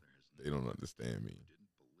them. They don't understand me. Didn't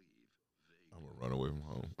believe vaguely I'm gonna run away from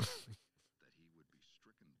home. that he would be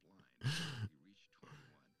stricken blind before he reached 21.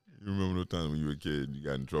 You remember the time when you were a kid, you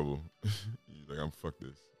got in trouble? You're like, I'm fuck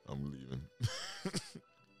this. I'm leaving.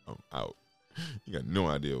 I'm out. You got no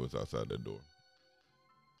idea what's outside that door.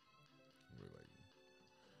 We're like,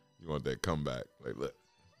 you want that comeback? Like, look,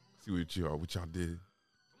 see what y'all did.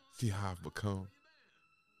 See how I've become.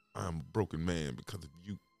 I'm a broken man because of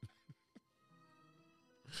you.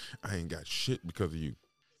 I ain't got shit because of you.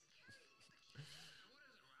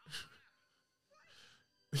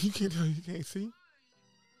 You can't tell, you can't see.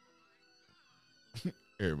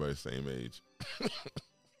 Everybody's same age.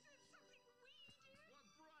 What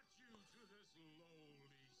brought you to this lowly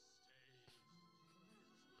stage?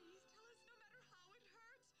 Please tell us, no matter how it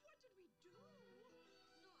hurts. What did we do? Lord,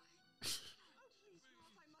 Oh, please,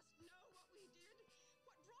 Ralph, I must know what we did.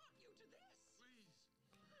 What brought you to this? Please.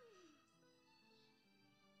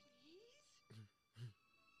 Please?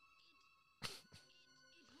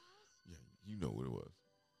 it was Yeah, you know what it was.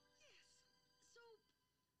 so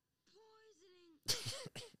poisoning.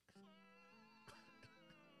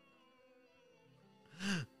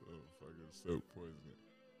 Oh, fucking soap poisoning.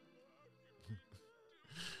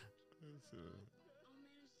 That's, All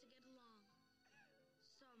managed to get along.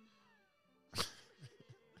 Somehow.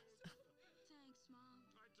 Thanks, Mom.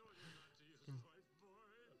 I told you not to use life, boy.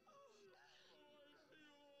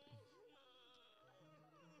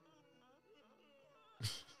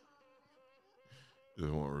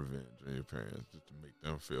 just want revenge on your parents just to make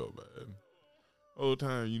them feel bad. Whole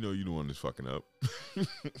time, you know you the one that's fucking up.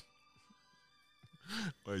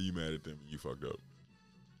 Why are you mad at them when you fucked up?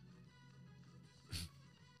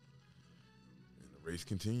 And the race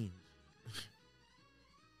continues.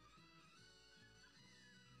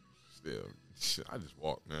 Still, shit, I just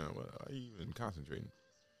walk now. Why are you even concentrating?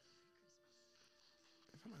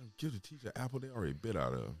 Somebody give the teacher an apple they already bit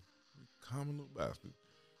out of. You common little bastard.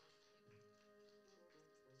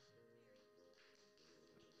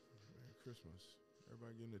 Merry Christmas.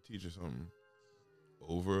 Everybody getting the teacher something.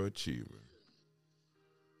 Overachiever.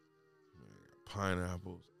 Man, got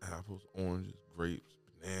pineapples, apples, oranges, grapes,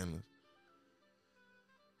 bananas.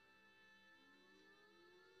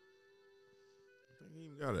 I think he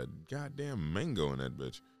even got a goddamn mango in that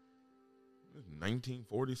bitch. It's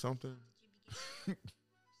 1940 something. Same old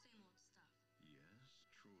stuff. Yes,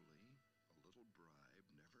 truly, a little bribe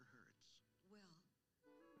never hurts. Well, thank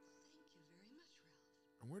you very much,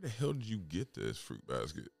 Ralph. And where the hell did you get this fruit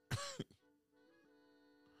basket?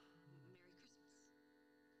 Merry Christmas.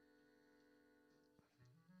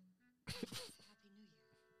 Happy New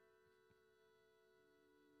Year. You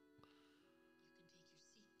can take your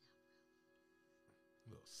seat now, Ralph.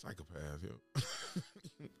 Little psychopath, yo.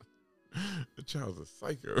 The child's a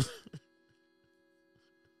psycho.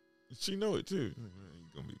 She know it too. Man, you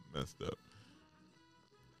gonna be messed up.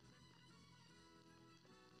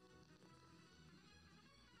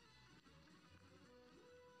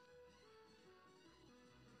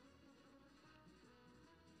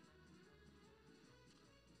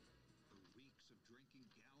 The weeks of drinking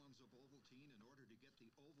gallons of Ovaltine in order to get the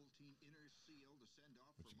Ovaltine inner seal to send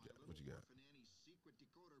off What for you my got? little What you got? orphan Annie's secret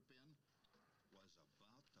decoder pin was about to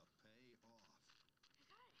pay off. I got it.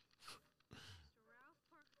 Mr. Ralph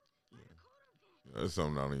Parker. My Dakota pin. That's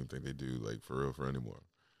something I don't even think they do like for real for anymore.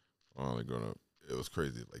 Only growing up, it was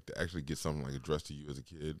crazy. Like to actually get something like addressed to you as a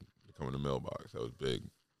kid to come in the mailbox, that was big.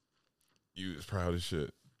 You was proud as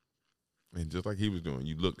shit, and just like he was doing,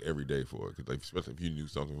 you looked every day for it, 'cause like especially if you knew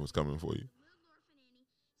something was coming for you. Little Orphan Annie,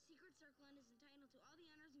 Secret Circland is entitled to all the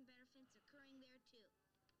honors and benefits occurring there too.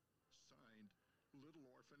 Signed, Little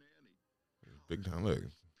Orphan Annie. Big time, look,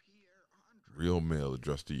 Pierre Andre. real mail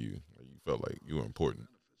addressed to you. Like you felt like you were important.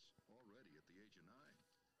 Benefits already at the age of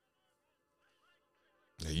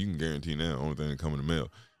 9. Yeah, you can guarantee now, only thing that come in the mail,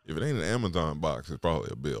 if it ain't an Amazon box, it's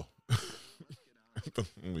probably a bill. That's the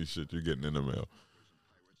only shit you're getting in the mail. Listen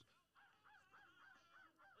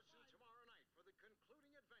tomorrow night for the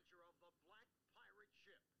concluding adventure of the Black Pirate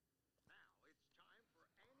Ship. Now it's time for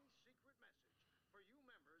Annie's secret message for you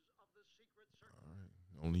members of the Secret Circle. All right,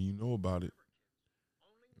 only you know about it.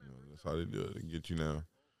 Only You know, members that's how they do it. They get you now.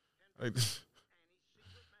 Like this, Annie's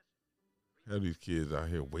secret message. have these kids out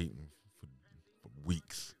here waiting for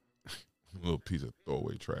weeks. Little piece of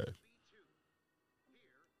throwaway trash. B2.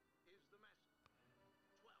 Here is the message.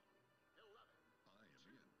 12, 11, I am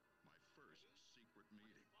in my first secret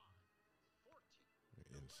meeting.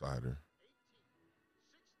 14, Insider. 18,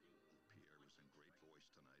 16, Pierre was in great voice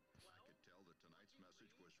tonight. I could tell that tonight's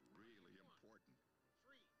message was really important.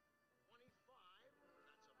 3, 25. That's a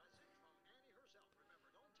message from Annie herself. Remember,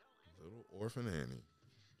 don't tell anyone. Little Orphan Annie. 90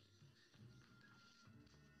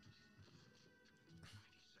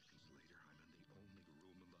 seconds later, I'm in the only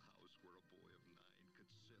room in the house where a boy of 9 could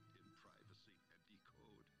sit in privacy and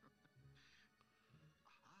decode.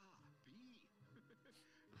 Aha, B. I went to the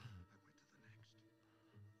next.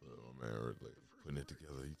 Oh man, or like putting it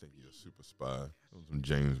together. You think you're a super spy? Some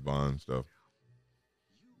James Bond stuff.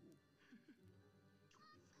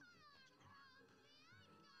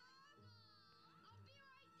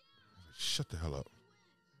 Shut the hell up.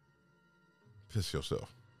 Piss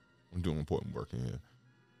yourself. I'm doing important work in here.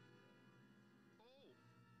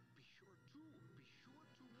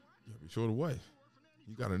 Yeah, be sure to what?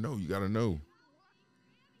 You gotta know. You gotta know.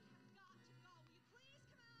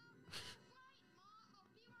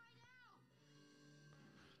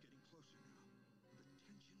 Getting closer now. The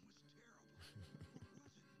tension was terrible. What was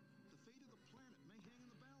it? The fate of the planet may hang in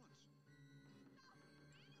the balance.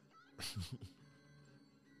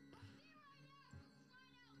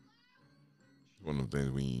 One of the things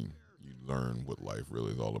you learn what life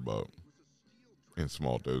really is all about in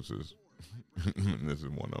small doses. And this is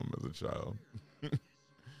one of them as a child.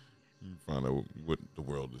 You find out what the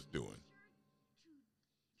world is doing. To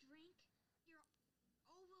drink your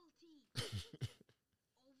Ovaltine.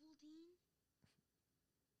 Ovaltine?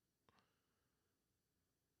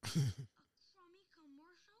 A crummy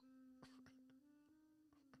commercial?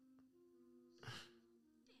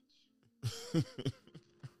 Bitch.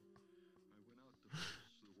 I went out to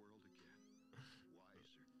face the world again.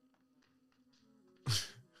 Wiser.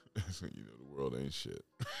 That's when you know the world ain't shit.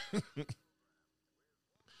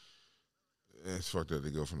 And it's fucked up.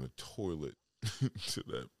 They go from the toilet to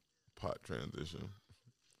that pot transition.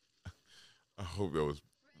 I hope that was.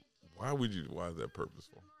 Why is that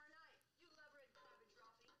purposeful?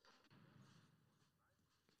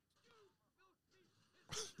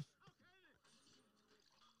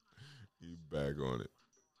 You back on it.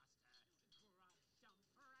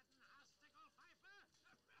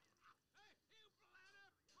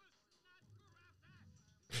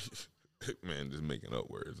 Man, just making up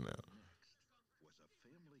words now. Was a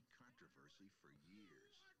family controversy for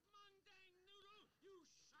years.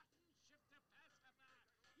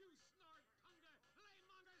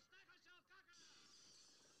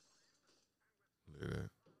 Look at that.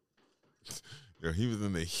 Yo, he was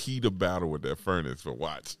in the heat of battle with that furnace for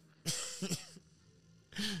watch.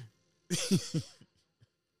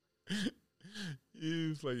 He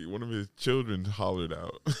was like one of his children hollered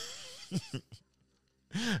out.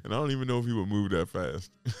 And I don't even know if he would move that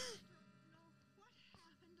fast. What happened? I was watering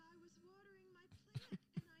my plant and I broke your lamp.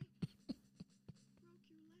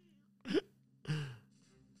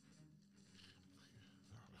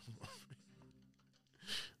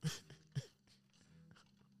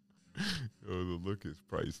 Yo, the look is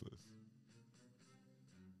priceless.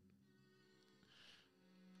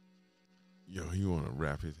 Yo, he want to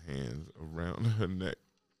wrap his hands around her neck.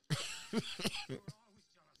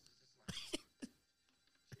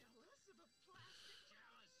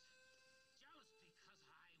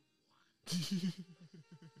 It's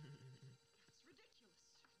ridiculous.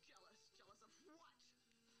 Jealous. Jealous of what?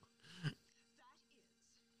 That is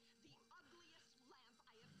the ugliest lamp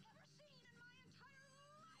I have ever seen in my entire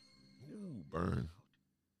life. Ooh, burn.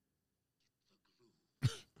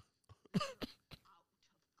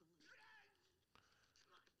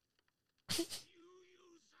 You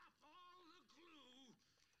use up all the glue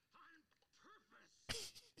on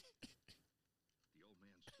purpose. The old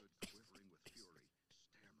man stood quivering with fury,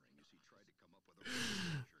 stammering as he tried to come up with a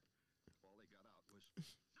picture. All he got out was,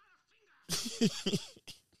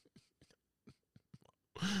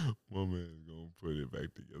 My man's gonna put it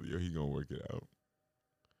back together. Yo, he gonna work it out.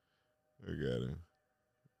 Look at him.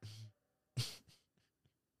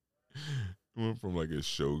 Went from like a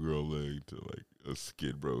showgirl leg to like a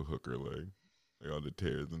Skid Row hooker leg. Like all the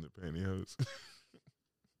tears in the pantyhose.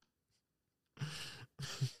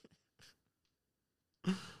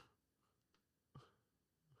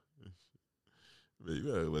 Man, you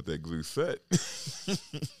gotta let that glue set.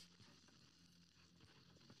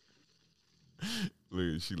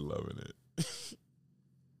 Look at she loving it.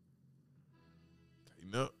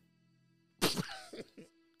 Tighten up.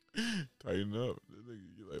 Tighten up.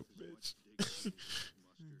 You're like, bitch.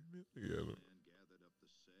 Look at him. gathered up the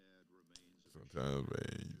sad remains of Sometimes,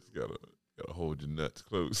 man, you just gotta hold your nuts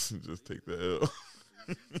close and just take the L.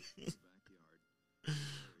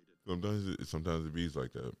 Sometimes it beats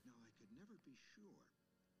like that. Now, I could never be sure,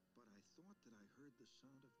 but I thought that I heard the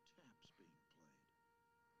sound of taps being played.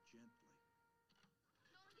 Gently.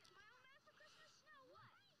 No one get my old man for Christmas? No,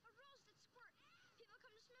 what? A rose that squirt. People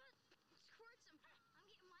come to smell it, squirts them. I'm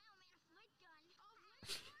getting my old man a light gun.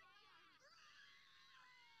 Oh, light gun?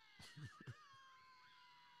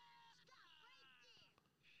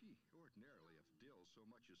 Ordinarily, if Dill so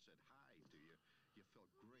much as said hi to you, you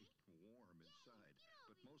felt great and warm inside.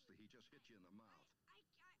 But mostly he just hit you in the mouth.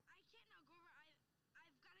 I can't now, Grover.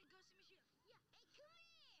 I've got to go see Michelle. Yeah. Hey,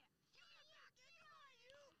 come here. Get back.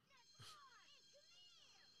 Come on, you. Get on.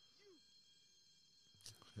 Hey, come here.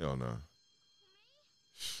 Hell no. Me?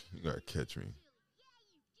 You gotta catch me. Yeah,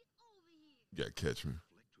 you. Get over here. You gotta catch me.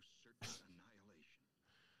 Flick to certain annihilation.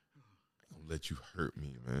 Don't let you hurt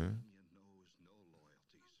me, man. He knows no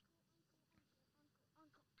loyalties.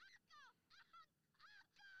 Uncle.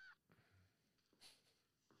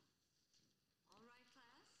 All right,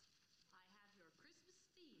 class. I have your Christmas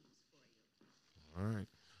themes for you. All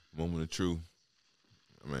right. Moment of truth.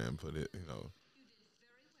 Man, put it, you know, You did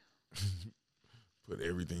very well. put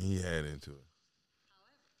everything he had into it.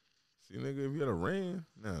 However, See, nigga, if you had a ran,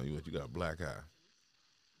 now you got a black eye.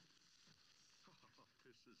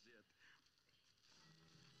 This is it.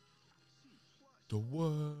 C+. The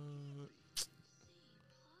what?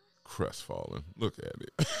 Crestfallen. Look at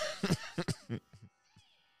it. Look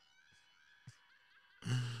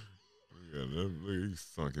at him. Look, he's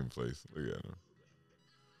sunk in place. Look at him.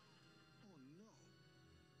 Oh no.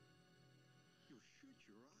 You'll shoot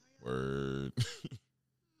your eye out. Word.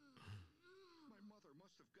 My mother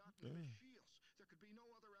must have gotten Yeah. Miss Shields. There could be no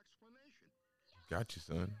other explanation. Got you,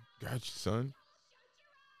 son. Got you, son.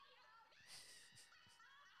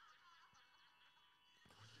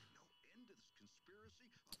 Was there no end to this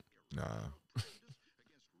conspiracy of Nah. prejudice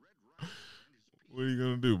against Red Ryder and his people? What are you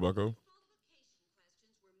gonna do, Bucko? multiplication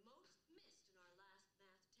questions were most missed in our last math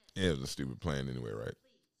test. Yeah, it was a stupid plan anyway, right? Please.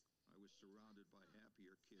 I was surrounded by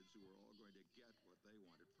happier kids who were all going to get what they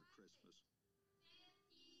wanted for Christmas.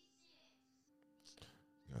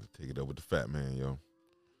 You gotta take it up with the fat man, yo.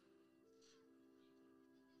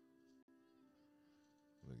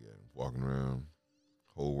 Look at him walking around,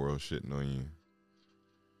 whole world shitting on you.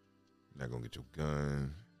 Not gonna get your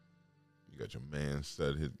gun. You got your man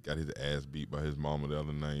got his ass beat by his mama the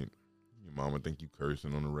other night. Your mama think you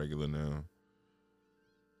cursing on the regular now.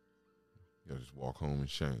 You gotta just walk home in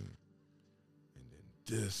shame. And then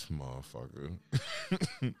this motherfucker,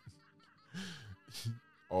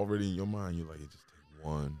 already in your mind, you're like, it just take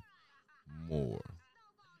one more.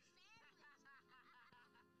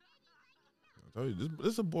 I told you,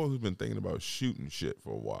 this is a boy who's been thinking about shooting shit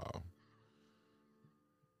for a while.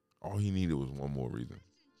 All he needed was one more reason.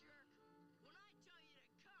 When I tell you to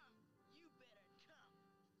come, you better come.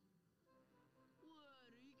 What,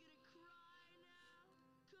 are you gonna cry now?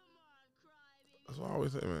 Come on, cry, baby. That's what I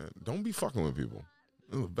always say, man. Don't be fucking with people.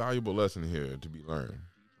 There's a valuable lesson here to be learned.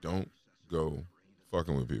 Don't go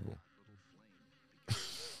fucking with people.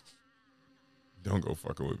 Don't go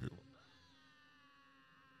fucking with people.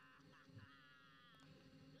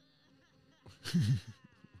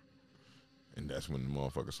 And that's when the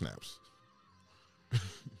motherfucker snaps.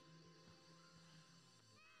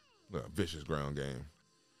 Look, vicious ground game.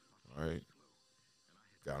 All right.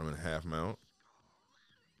 Got him in a half mount.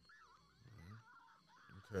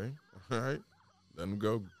 Okay. All right. Let him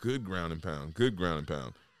go. Good ground and pound. Good ground and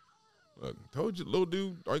pound. Look, told you, little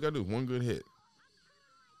dude, all you got to do is one good hit.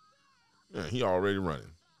 Yeah, he already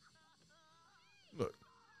running. Look.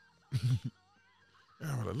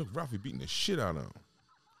 Yeah, look, Ralphie beating the shit out of him.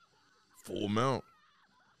 Full mount.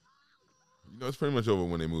 You know, it's pretty much over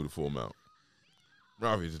when they move to full mount.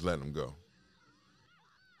 Ralphie just letting him go.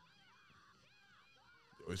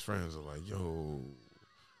 His friends are like, yo.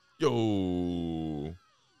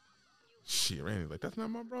 Shit, Randy's like, that's not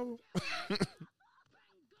my brother.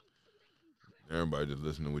 Everybody just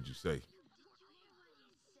listen to what you say.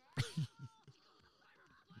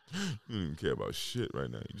 You don't even care about shit right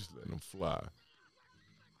now. You just letting them fly. I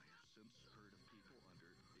have since heard of people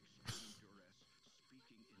under extreme duress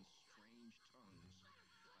speaking in strange tongues.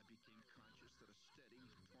 I became conscious that a steady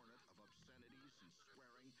torrent of obscenities and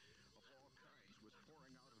swearing of all kinds was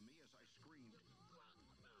pouring out of me as I screamed.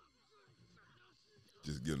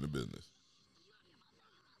 Just get in the business.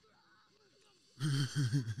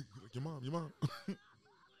 Like your mom.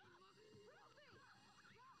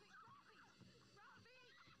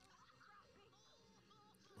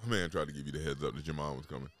 My man tried to give you the heads up that your mom was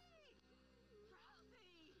coming.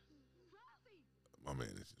 My man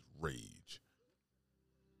is just rage.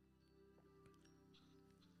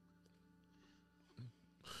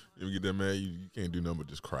 You ever get that mad? You can't do nothing but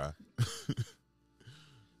just cry.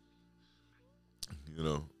 You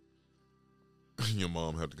know, your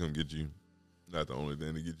mom have to come get you. Not the only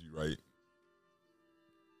thing to get you right.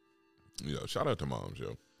 You know, shout out to moms,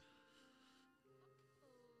 yo.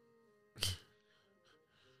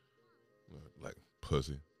 Like,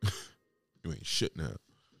 pussy. You ain't shit now.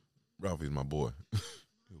 Ralphie's my boy.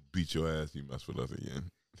 He'll beat your ass. You mess with us again.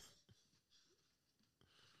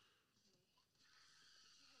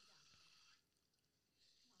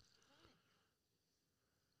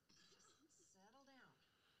 Settle down.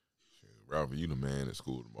 Shit, Ralphie, you the man at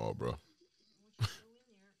school tomorrow, bro. I want you to go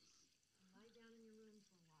in there and lie down in your room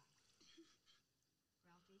for a while.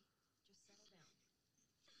 Ralphie, just settle down.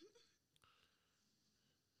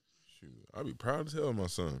 Shoot, I'd be proud to tell my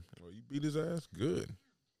son. Well, you beat his ass? Good.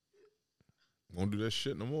 Won't do that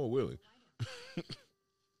shit no more, will he?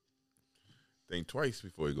 Think twice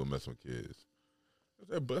before you go mess with kids.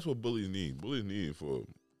 That's what bullies need. Bullies need for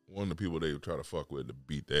one of the people they try to fuck with to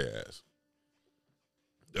beat their ass.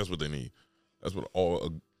 That's what they need. That's what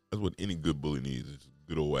any good bully needs is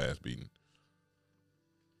good old ass beating.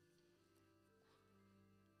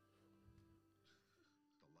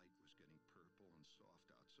 The light was getting purple and soft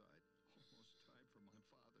outside. Almost time for my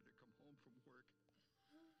father to come home from work.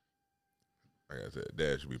 Like I said,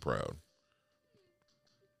 Dad should be proud.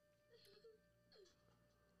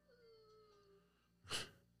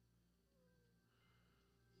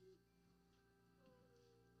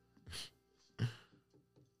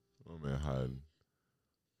 Oh man, hiding. Hi.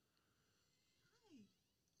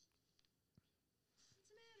 What's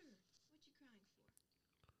the matter? What you crying for?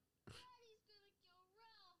 Daddy's gonna kill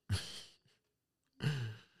Ralph.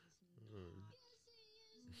 Yes,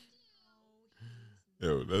 he is too.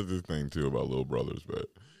 Yo, that's this thing too about little brothers, but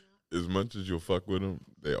as much as you'll fuck with them,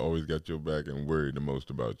 they always got your back and worry the most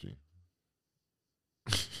about you.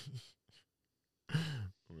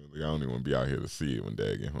 I don't even want to be out here to see it when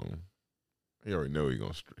Dad get home. He already know he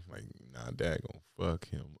gonna Dad gonna fuck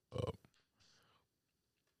him up.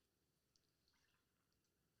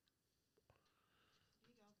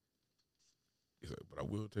 Here you go. He's like, but I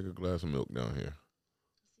will take a glass of milk down here.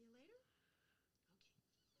 I'll see you later.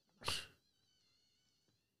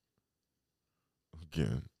 Okay. Bye-bye.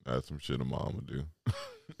 Again, that's some shit a mom would do. I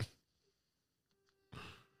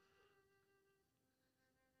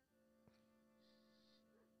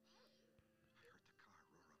heard the car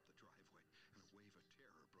roar up the driveway, and a wave of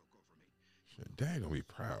terror broke over me. Shit, Dad gonna be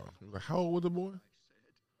proud. He was like, how old was the boy? I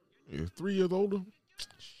said, He's 3 years older?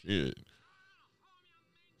 Shit.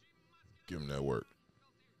 Give him that work.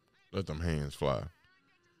 Let them hands fly.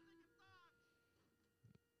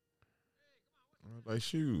 I was like,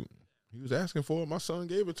 shoot. He was asking for it. My son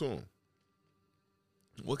gave it to him.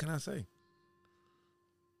 What can I say?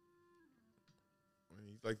 I mean,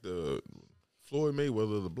 he's like the Floyd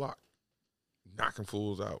Mayweather of the block. Knocking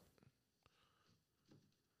fools out.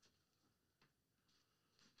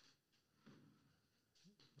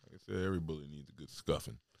 Like I said, every bully needs a good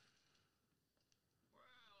scuffing. Well, what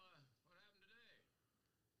happened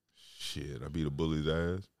today? Shit, I beat a bully's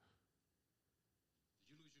ass.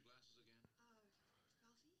 Did you lose your glasses again?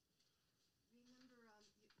 Ralphie, remember,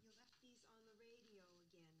 you left these on the radio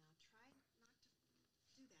again. Try not to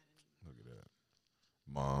do that anymore. Look at that.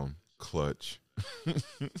 Mom, clutch. Oh,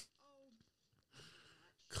 much.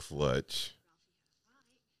 Clutch.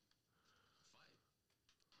 Ralphie had a fight. A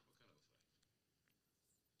fight?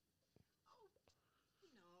 What kind of a fight? Oh,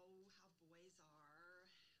 you know how boys are.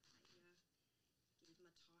 I gave him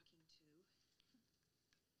a talking to.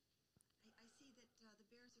 I see that the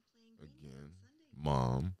Bears are playing Green Again. on Sunday.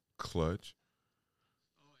 Mom, clutch.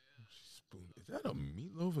 Oh, yeah. Spoon. Is that a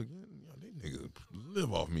meatloaf again? Yo, they niggas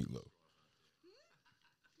live off meatloaf.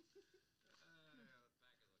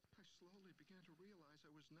 I slowly began to realize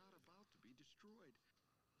I was not about to be destroyed.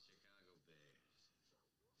 Chicago Bears.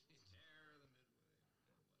 Terror of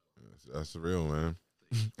the Midway. That's the real, man.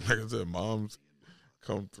 Like I said, moms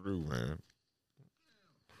come through, man. More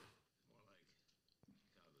like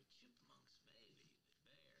Chicago Chipmunks,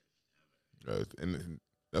 maybe. The Bears. And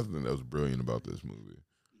that's the thing that was brilliant about this movie.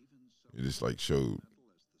 Even so It just like showed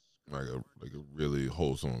fundamental as the like a really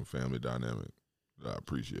wholesome family dynamic that I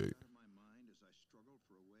appreciate. out of my mind as I struggled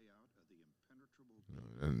for a way out of the impenetrable You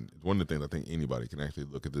know, and one of the things I think anybody can actually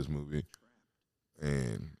look at this movie,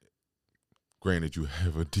 and granted you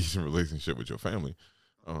have a decent relationship with your family,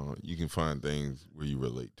 you can find things where you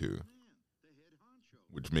relate to, man, the head honcho.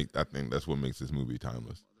 which I think that's what makes this movie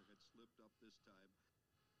timeless. Mother had slipped up this time.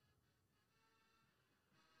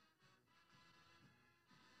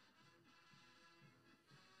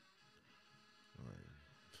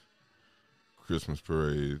 Christmas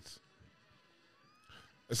parades.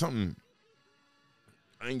 It's something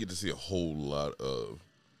I didn't get to see a whole lot of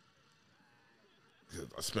because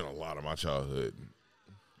I spent a lot of my childhood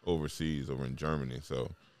overseas, over in Germany.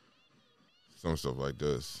 So some stuff like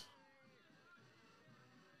this.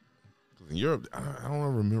 'Cause in Europe, I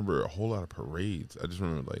don't remember a whole lot of parades. I just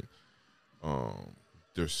remember like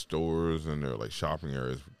their stores and their like shopping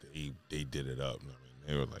areas, they did it up. I mean,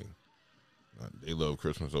 they were like, they love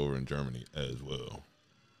Christmas over in Germany as well.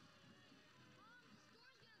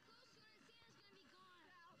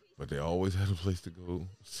 But they always had a place to go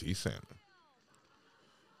see Santa.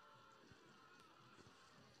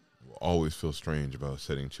 Will always feel strange about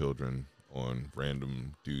setting children on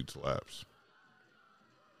random dudes' laps.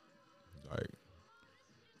 Like,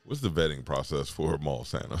 what's the vetting process for a mall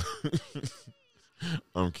Santa?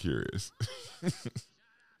 I'm curious.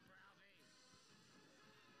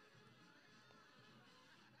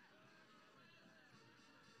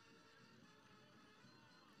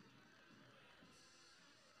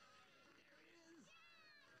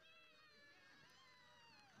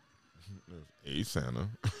 There's a Santa.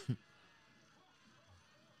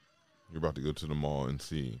 You're about to go to the mall and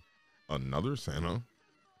see another Santa.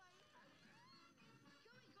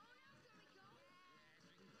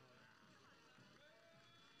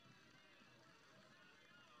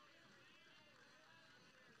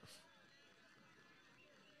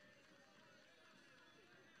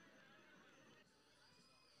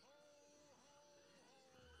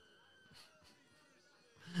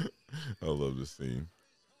 I love this scene.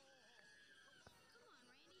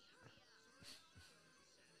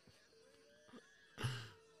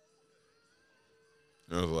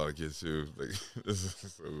 There was a lot of kids too. Like, this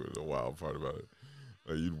is the wild part about it.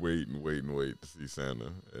 Like, you'd wait and wait and wait to see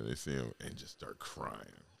Santa, and they see him and just start crying.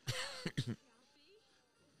 Look over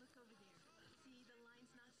there. See, the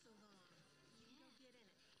line's not so long. You can go get in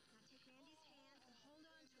it. Now take Randy's hand and hold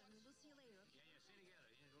on to him, and we'll see you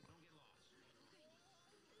later,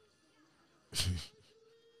 okay?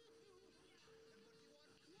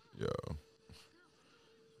 Yo,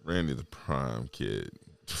 Randy the prime kid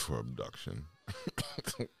for abduction.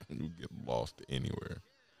 You get lost anywhere.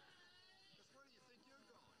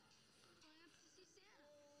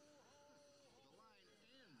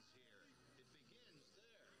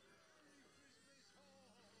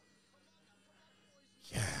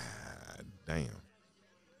 Yeah, damn.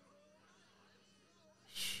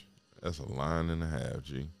 That's a line and a half,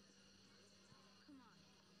 G. The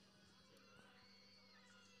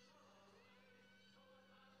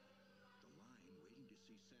line waiting to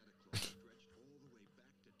see Santa Claus stretched all the way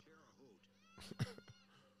back to Terre Haute.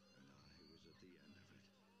 And I was at the end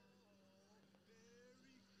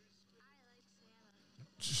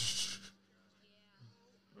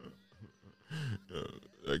of it.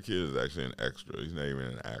 That kid is actually an extra. He's not even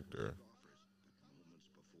an actor. Moments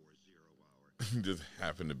before 0 hour. He just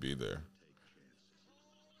happened to be there. Take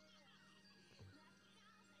chances.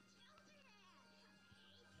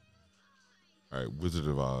 All right, Wizard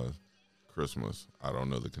of Oz, Christmas. I don't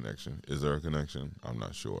know the connection. Is there a connection? I'm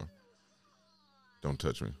not sure. Don't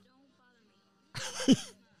touch me. Don't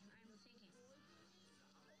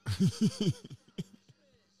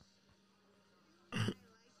bother me.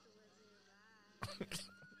 I'm thinking.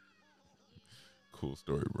 Cool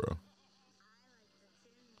story, bro.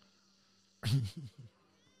 Great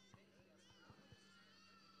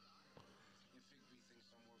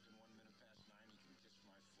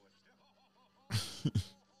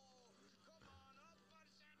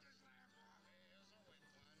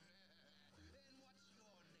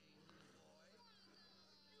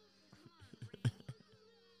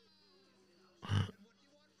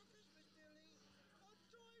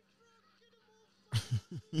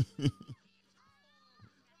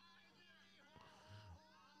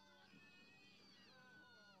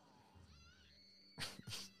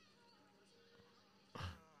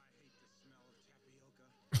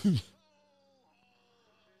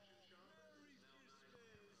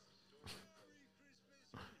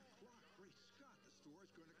Scott, the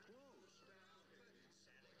store's going to close.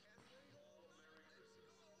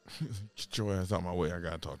 Get your ass out my way. I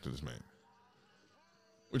gotta talk to this man.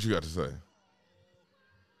 What you got to say?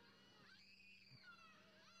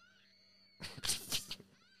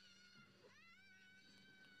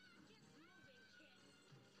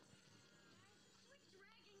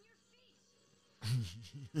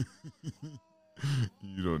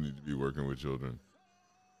 You don't need to be working with children.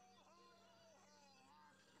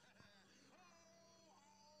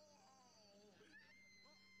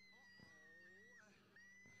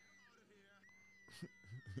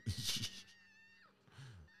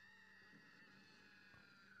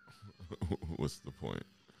 What's the point?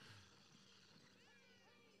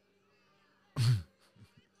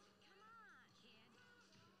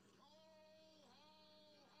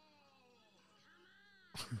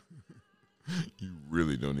 You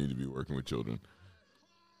really don't need to be working with children.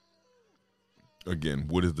 Again,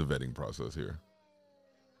 what is the vetting process here?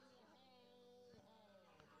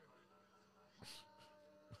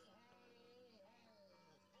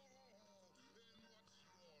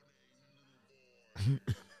 Hurry up,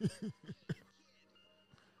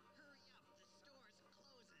 the store's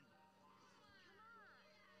closing.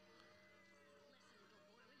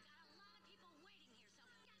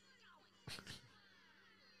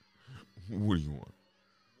 What do you want?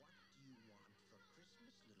 What do you want for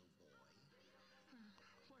Christmas, little boy?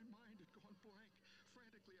 My mind had gone blank.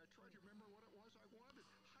 Frantically, I tried to remember what it was I wanted.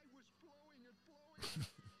 I was blowing and blowing.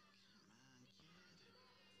 Come on, kid.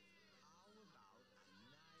 How about a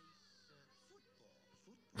nice football?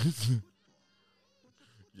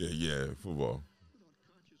 Yeah, football. With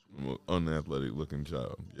unconscious I'm an unathletic looking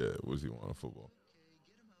child. Yeah, what does he want? Football. Okay,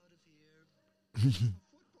 get him out of here.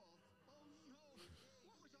 football. Oh no!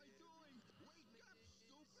 What was I doing? Wake up,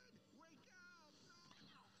 stupid! Wake up!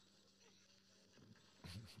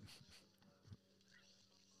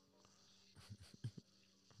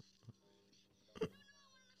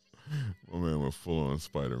 My man went full on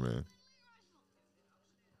Spider-Man. You'll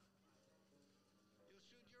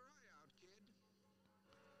shoot your eye out, kid.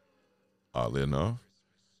 Oddly enough,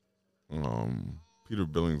 Peter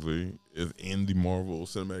Billingsley is in the Marvel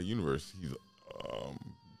Cinematic Universe. He's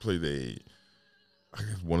played I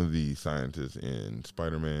guess one of the scientists in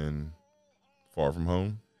Spider-Man Far From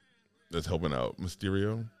Home that's helping out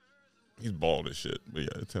Mysterio. He's bald as shit, but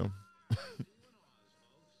yeah, it's him.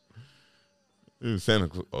 Santa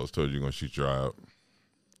Claus told you you're going to shoot your eye out.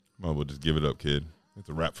 Might as well just give it up, kid. It's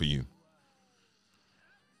a wrap for you.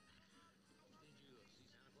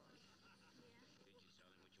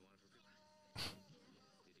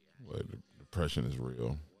 Well, the depression is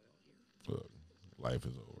real. Look, life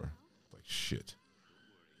is over. It's like shit.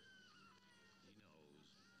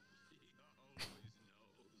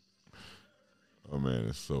 Oh man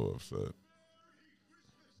is so upset.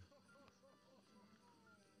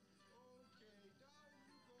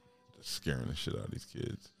 Just scaring the shit out of these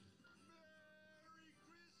kids.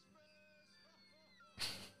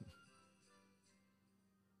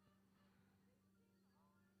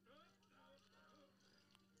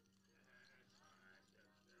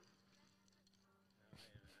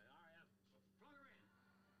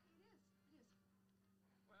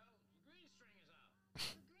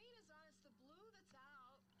 The green is on, it's the blue that's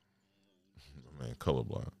out. My man,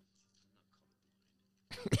 colorblind.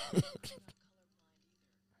 I'm not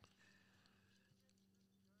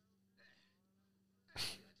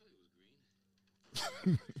colorblind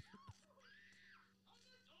either.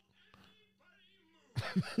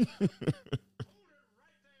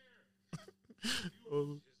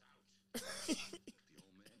 Oh. The old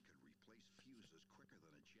man could replace fuses quicker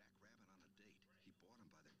than a jackrabbit on a date. He bought them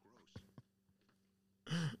by the gross.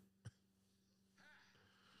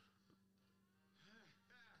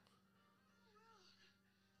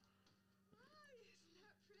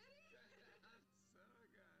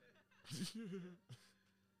 Isn't that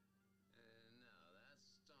pretty? No, that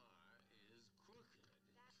star is crooked.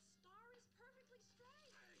 That star is perfectly straight.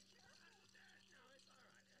 No, it's all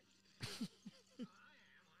right. I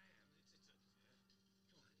am.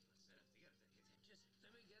 It's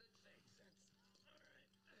come on, let's just let me get it fixed. All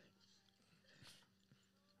right.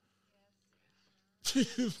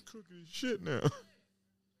 She's crooked as shit now.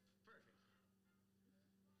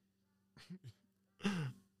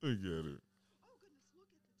 Look at her. Oh, goodness, look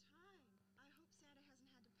at the time. I hope Santa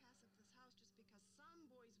hasn't had to pass up this house just because some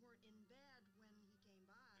boys weren't in bed when he came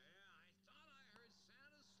by. Yeah, I thought I heard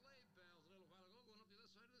Santa's sleigh bells a little while ago going up the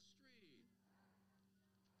other side of the street.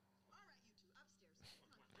 All right, you two, upstairs.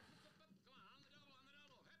 Come on. Come on the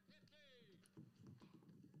double. Hip, hip, hey.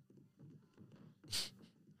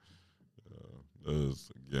 That is,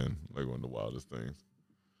 again, like one of the wildest things.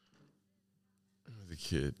 As a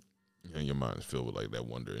kid, your mind is filled with like that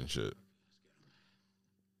wonder and shit.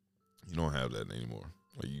 You don't have that anymore.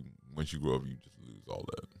 Like once you grow up, you just lose all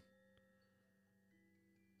that.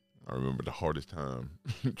 I remember the hardest time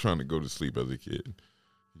trying to go to sleep as a kid.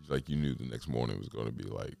 It's like you knew the next morning was going to be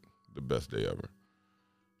like the best day ever.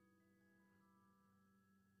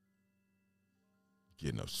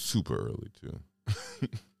 Getting up super early too.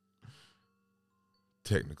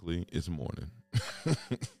 Technically, it's morning.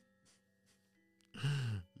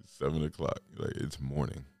 7 o'clock. Like, it's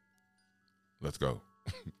morning. Let's go.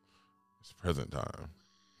 It's present time.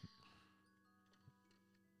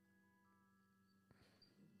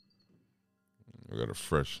 We got a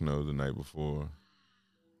fresh snow the night before.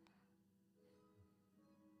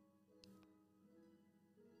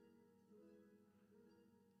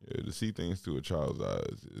 Yeah, to see things through a child's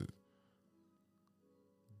eyes is,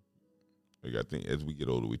 like, I think as we get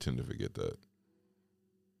older, we tend to forget that.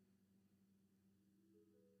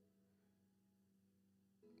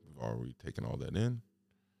 We've already taken all that in.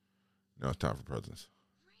 Now it's time for presents.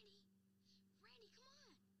 Randy,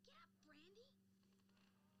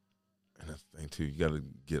 That's the thing too. You gotta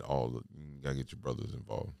get your brothers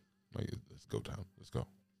involved. Like, let's go time. Let's go.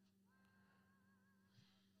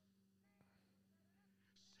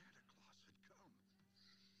 Santa Claus had come.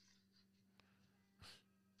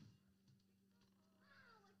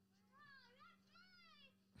 Wow, look right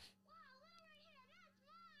here. That's mine. Well, what's in here?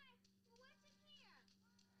 Oh, it's hard.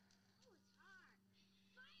 Fire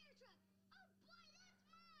truck.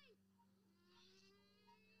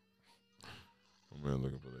 Oh, boy, that's mine. My man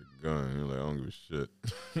looking for that gun. He's like, I don't give a shit.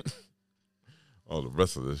 All the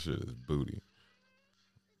rest of this shit is booty.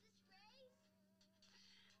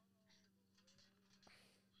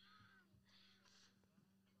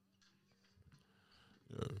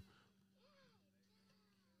 Yeah.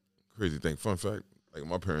 Crazy thing. Fun fact. Like,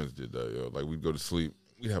 my parents did that, yo. Like, we'd go to sleep.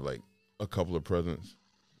 We'd have, like, a couple of presents,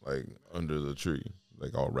 like, under the tree,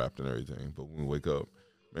 like, all wrapped and everything. But when we wake up,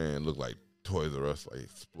 man, it looked like Toys R Us, like,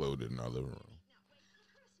 exploded in our living room.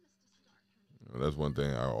 You know, that's one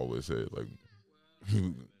thing I always say. Like,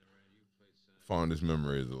 fondest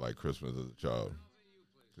memories of, like, Christmas as a child.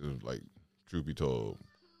 Because, like, truth be told,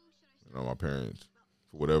 you know, my parents,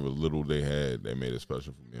 for whatever little they had, they made it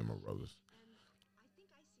special for me and my brothers.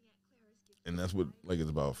 And that's what, like,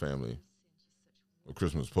 it's about family. What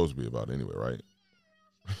Christmas is supposed to be about anyway, right?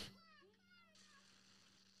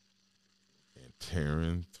 And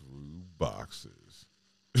tearing through boxes.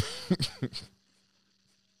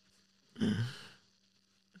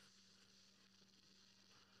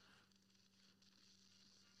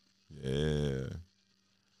 Yeah.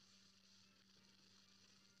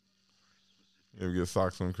 You ever get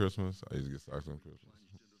socks on Christmas? I used to get socks on Christmas.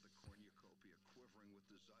 Plunged into the cornucopia, quivering with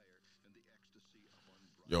desire and the ecstasy of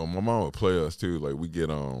unbridled. Yo, my mom would play us too. Like, we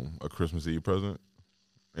get a Christmas Eve present.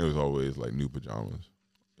 It was always like new pajamas.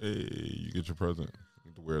 Hey, you get your present.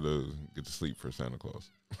 You get to wear those. Get to sleep for Santa Claus.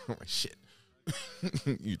 I'm like, shit.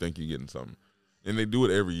 You think you're getting something, and they do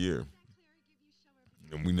it every year,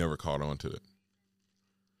 and we never caught on to it.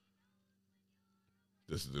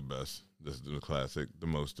 This is the best. This is the classic. The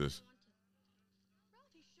mostest.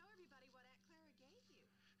 Ralphie, show everybody what Aunt Clara gave you.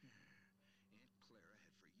 Aunt Clara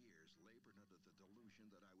had for years labored under the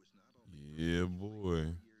delusion that I was not only Yeah, boy. 4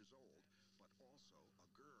 years old, but also a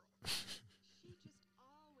girl. She just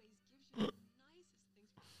always gives you the nicest things.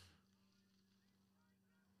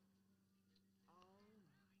 Oh my.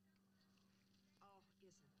 Oh,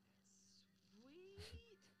 isn't that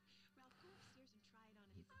sweet? Ralph, go upstairs and try it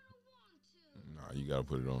on. I don't want to. Nah, you gotta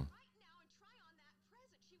put it on. Right now and try on that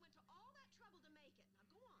present. She went to all that trouble to make it. Now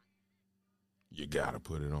go on. You gotta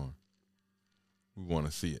put it on. We want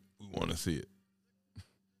to see it. We want to see it.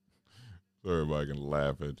 So everybody can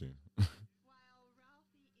laugh at you. While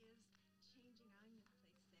Ralphie is changing, I'm going to play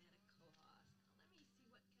Santa Claus. Now, let me see,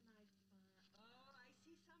 what can I find? Oh, I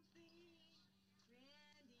see something. Randy, this is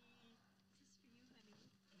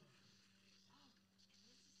for you, honey.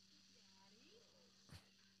 Oh, and this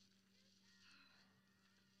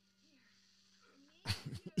is for Daddy.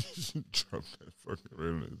 Here. Drop that fucking right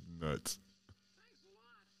in his nuts. Thanks a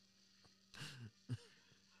lot. I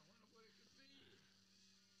wonder what it could be. Only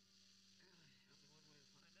one way to find out, isn't there?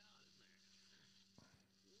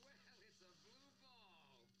 Well, it's a blue ball.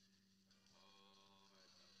 Oh, it's a bowling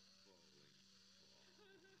ball.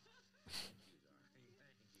 Thank you, darling.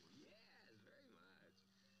 Thank you. Yes, very much. Very much.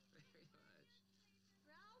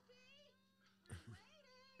 Ralphie, we're waiting.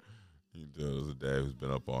 He does a dad who's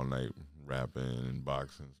been up all night rapping and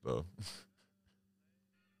boxing and stuff.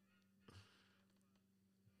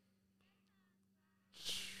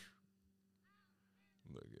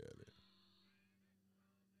 Look at it.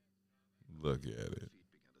 Look at it. Feet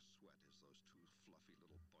began to sweat as those two fluffy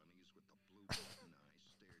little bunnies with the blue button eyes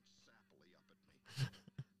stared sappily up at me.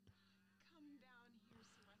 Come down here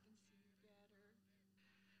so I can see you better.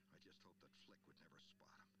 I just hoped that Flick would never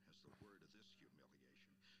spot him, as the word of this humiliation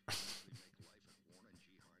could simply make life at Warren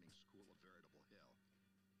G. Harding School a veritable hell.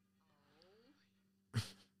 Oh, isn't that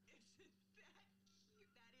cute? That is the most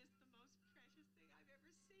precious thing I've ever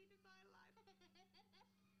seen in my life. You look like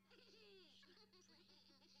a deranged Easter bunny.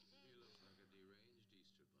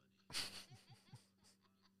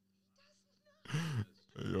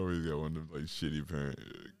 You always got one of them like shitty parent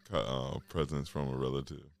presents from a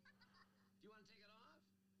relative. Do you want to take it off?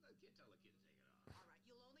 Tell the kid to take it off. All right,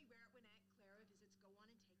 you'll only wear it when Aunt Clara visits. Go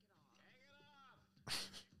on and take it off.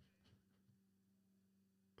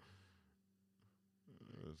 Take it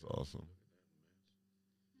off. That's awesome.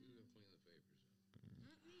 Who's gonna clean the papers up?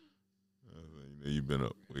 You know, you've been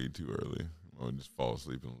up way too early. I would just fall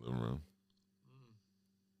asleep in the living room. You know,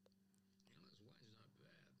 this wine's not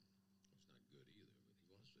bad. It's not good either, but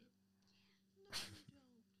you want to sip? No, you don't.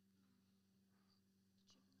 Did you have a nice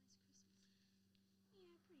Christmas?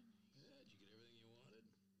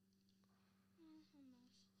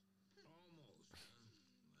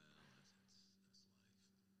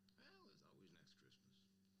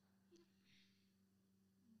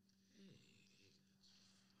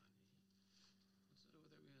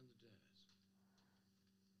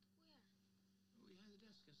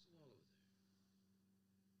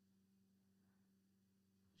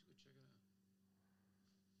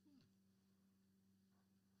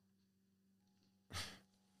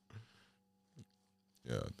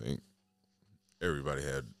 think everybody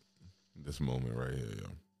had this moment right here, yo.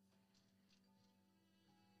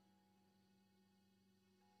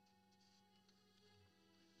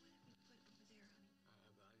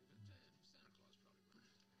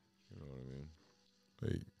 You know what I mean?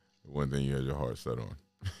 Like, the one thing you had your heart set on.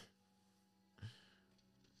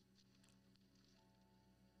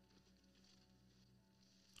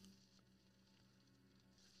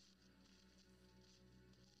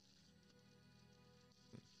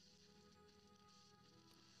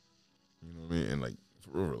 You know what I mean? And like,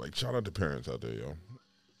 for real, like, shout out to parents out there, yo.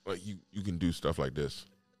 Like, you can do stuff like this.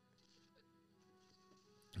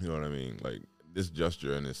 You know what I mean? Like, this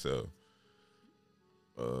gesture in itself,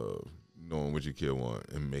 knowing what your kid want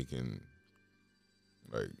and making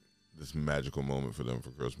like this magical moment for them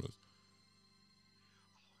for Christmas.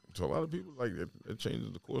 So a lot of people, like, it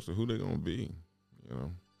changes the course of who they're gonna be. You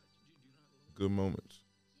know, good moments.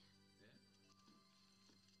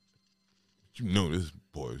 You know, this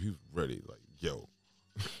boy, he's ready. Like, yo,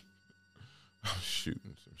 I'm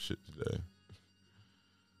shooting some shit today.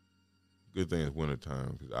 Good thing it's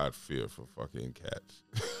wintertime because I'd fear for fucking cats.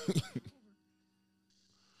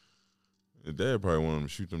 And dad probably wanted him to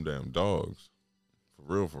shoot them damn dogs. For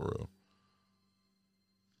real, for real.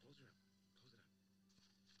 Okay.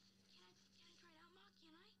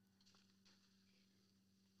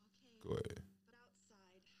 Go ahead. But outside,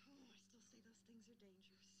 oh, I still say those things are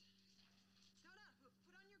dangerous. Scout up.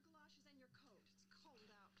 Put on your galoshes and your coat. It's cold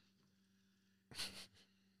out. I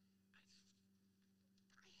had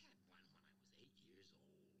one when I was 8 years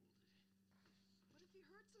old. What if he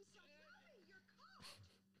hurts himself? Robbie, your coat!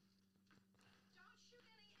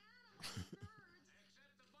 Don't shoot any animals, birds.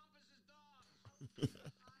 Except the Bumpus' dogs. Be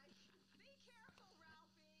careful,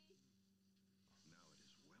 Ralphie. Now it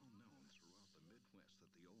is well known throughout the Midwest that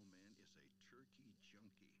the old man is a turkey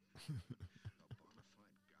junkie. A bona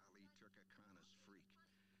fide golly turkicanas freak.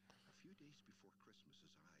 A few days before Christmas,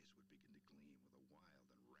 his eyes would begin to gleam with a wild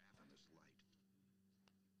and ravenous light.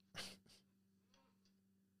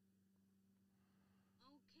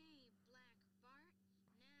 Okay, Black Bart.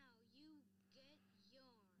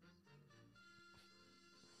 Now you get yours.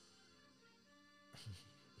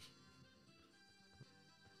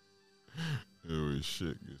 Every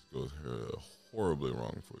shit just goes horribly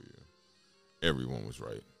wrong for you. Everyone was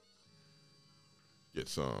right. Get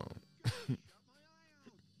some.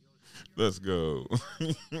 Let's go.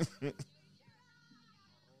 Ralphie,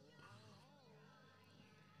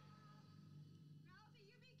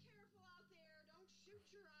 you be careful out there. Don't shoot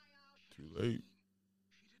your eye out. Too late.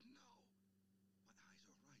 She didn't know. My eyes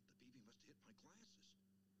are right. The BB must have hit my glasses.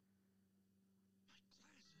 My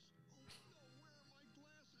glasses? Oh no, where are my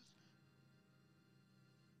glasses?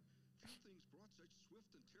 Few things brought such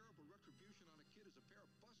swift and terrible retribution on a kid as a pair of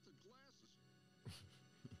busted glasses.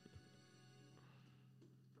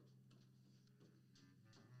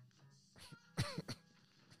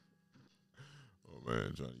 Oh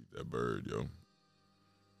man, trying to eat that bird, yo.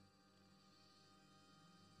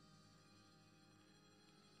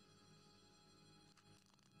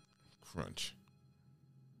 Crunch.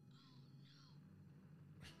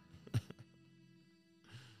 Oh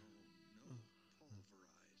no,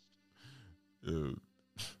 pulverized. Dude,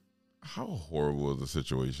 how horrible of a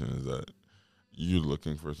situation is that? You're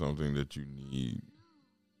looking for something that you need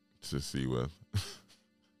to see with. For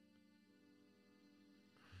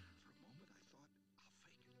a moment, I thought, I'll fake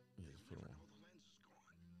it. Yes, They'll put never on. know the lens is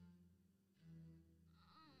gone.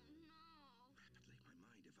 Oh no. Rapidly, my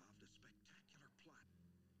mind evolved a spectacular plot.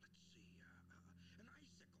 Let's see, an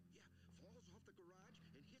icicle, yeah, falls off the garage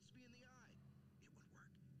and hits me in the eye. It would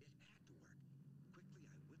work. It had to work. Quickly,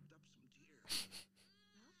 I whipped up some tears. Ralphie?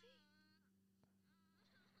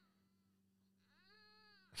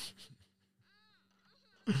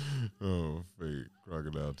 Oh, fake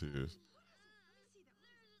crocodile tears. Let me see that. There was this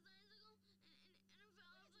icicle and it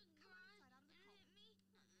fell off the garage Outside, out of the and cold.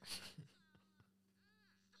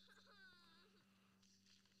 hit me.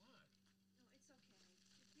 What? No, it's okay.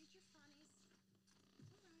 Meet your funnies.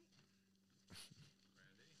 It's all right.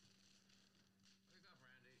 Randy? Wake up,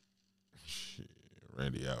 Randy. Shit,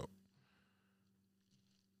 Randy out.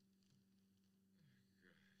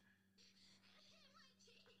 My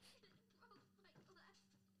cheek broke my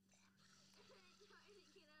glasses. And I tried to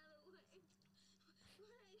get out of the way.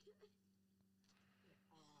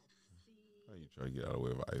 Oh, see. How you try to get out of the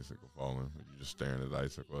way of an icicle falling? Or you just staring at the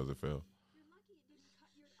icicle as it fell? You're lucky it didn't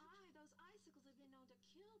cut your eye. Those icicles have been known to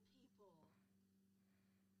kill people.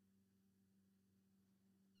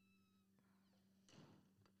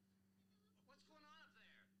 What's going on up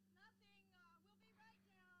there? Nothing. We'll be right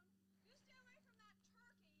down. You stay away from that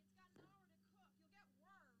turkey. It's got an hour to cook. You'll get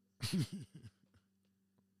worms. But what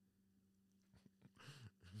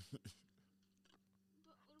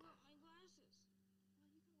about my glasses?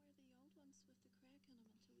 Well, you can wear the old ones with the crack in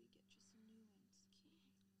them until we get you some new ones.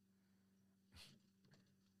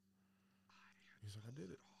 He's like, I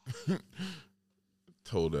did it.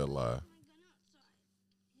 Told that lie. My gun outside.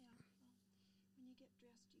 Yeah, well, when you get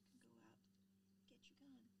dressed, you can go out, get your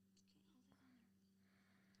gun. Okay, I'll Well, live on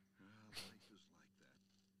there. life is like that.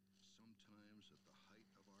 Sometimes at the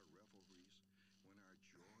height of our revelries, when our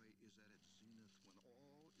joy is at its zenith, when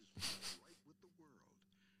all is right with the world,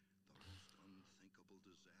 the most unthinkable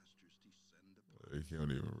disasters descend upon Like, he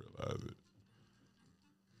don't even realize it.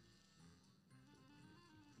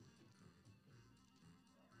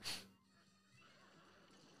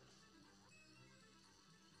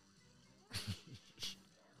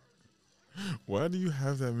 Why do you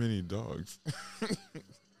have that many dogs?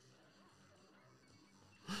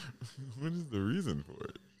 What is the reason for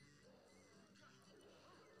it?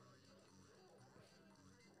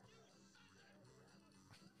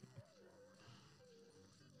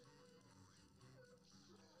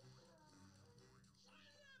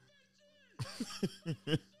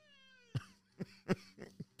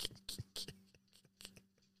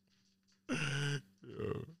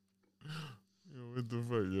 Yo, what the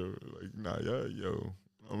fuck, yo? Like, nah, yo,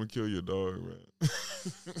 I'm gonna kill your dog, man.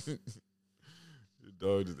 Your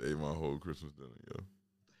dog just ate my whole Christmas dinner, yo.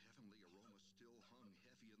 The heavenly aroma still hung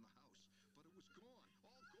heavy in the house, but it was gone,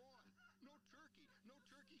 all gone. No turkey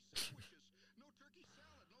sandwiches, no turkey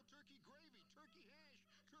salad, no turkey gravy, turkey hash,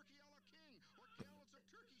 turkey a la king, or gallons of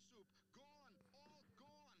turkey soup. Gone, all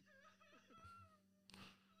gone.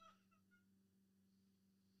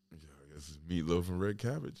 Yeah, I guess it's meatloaf and red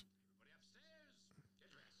cabbage.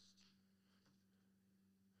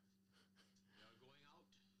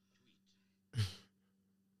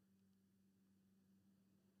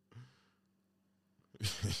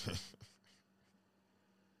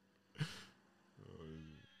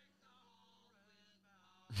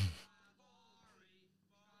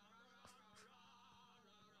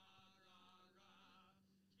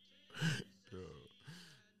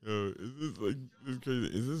 Yo, is this like this crazy?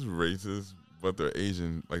 Is this racist? But they're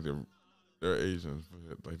Asian, like they're Asians,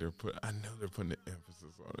 but like I know they're putting the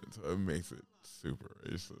emphasis on it, so it makes it super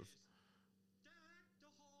racist.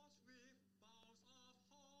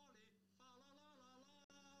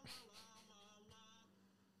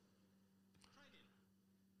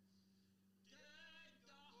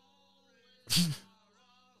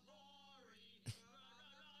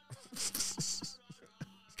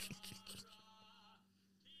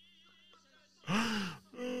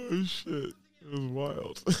 Oh shit! It was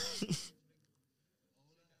wild.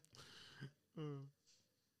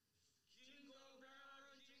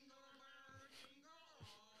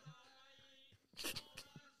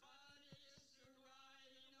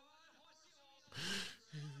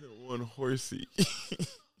 One horsey.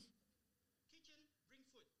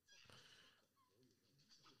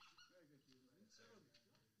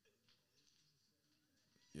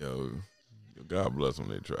 Yo, God bless them.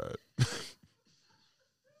 They tried.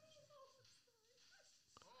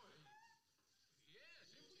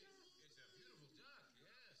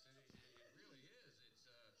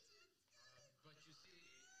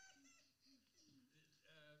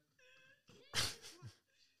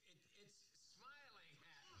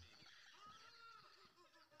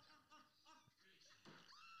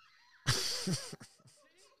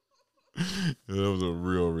 That was a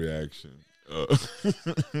real reaction. That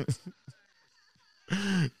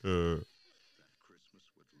Christmas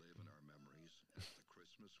would live in our memories as the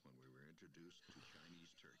Christmas when we were introduced to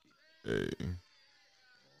Chinese turkey. Hey, All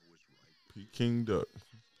was right. Peking duck.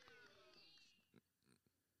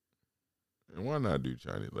 And why not do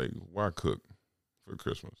Chinese? Like, why cook for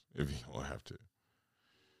Christmas if you don't have to?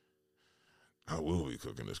 I will be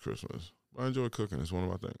cooking this Christmas. I enjoy cooking. It's one of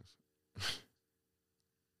my things.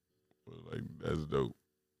 But like, that's dope.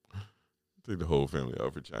 Take the whole family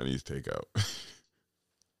out for Chinese takeout.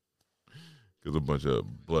 Because a bunch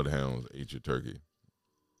of bloodhounds ate your turkey.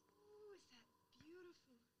 Ooh, is that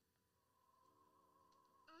beautiful?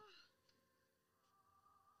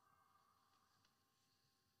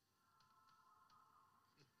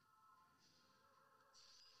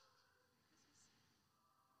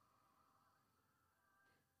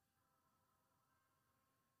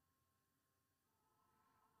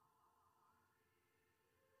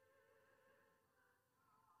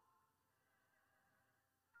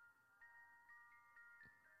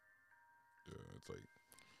 Yeah, it's like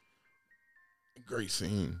a great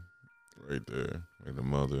scene right there. Like the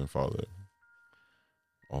mother and father,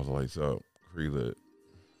 all the lights up, pre-lit,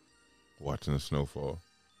 watching the snowfall.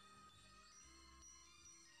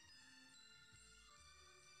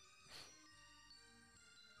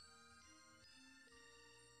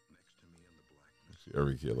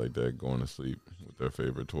 every kid like that going to sleep with their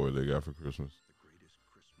favorite toy they got for Christmas. The greatest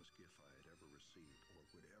Christmas gift I had ever received or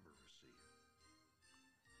would ever receive.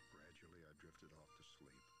 Gradually, I drifted off to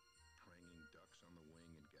sleep, hanging ducks on the wing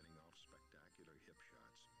and getting off spectacular hip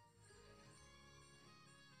shots.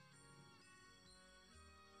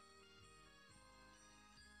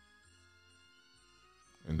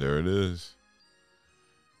 And there it is.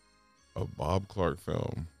 A Bob Clark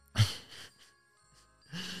film.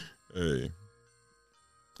 Hey.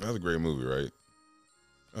 That's a great movie, right?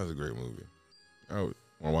 That was a great movie. Oh,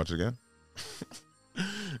 want to watch it again?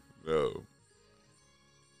 No.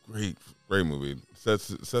 Great movie. Sets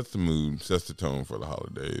the mood, sets the tone for the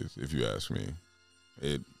holidays, if you ask me.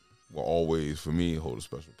 It will always, for me, hold a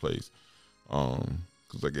special place.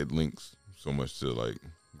 Because, like, it links so much to, like,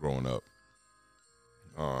 growing up.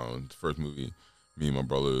 The first movie me and my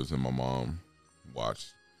brothers and my mom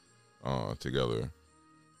watched together.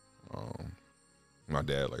 My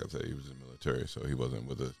dad, like I said, he was in the military, so he wasn't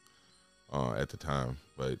with us at the time.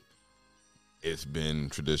 But it's been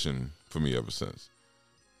tradition for me ever since.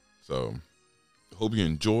 So, hope you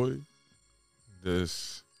enjoyed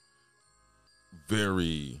this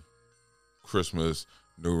very Christmas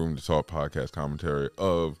No Room to Talk podcast commentary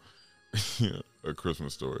of A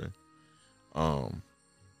Christmas Story.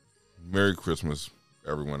 Merry Christmas,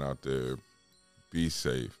 everyone out there. Be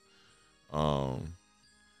safe.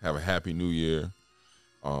 Have a happy new year.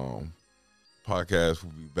 Podcast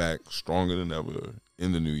will be back stronger than ever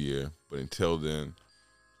in the new year. But until then,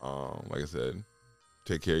 like I said,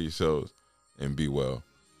 take care of yourselves and be well.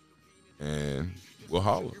 And we'll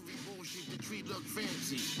holler.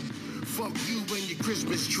 Fuck you and your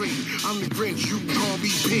Christmas tree. I'm the Grinch, you call me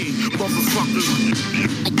P, motherfucker.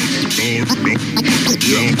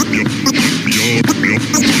 You're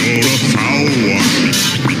a foul one.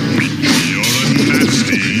 You're a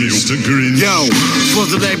nasty Mr. Grinch. Yo, was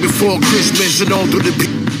the night before Christmas and all through the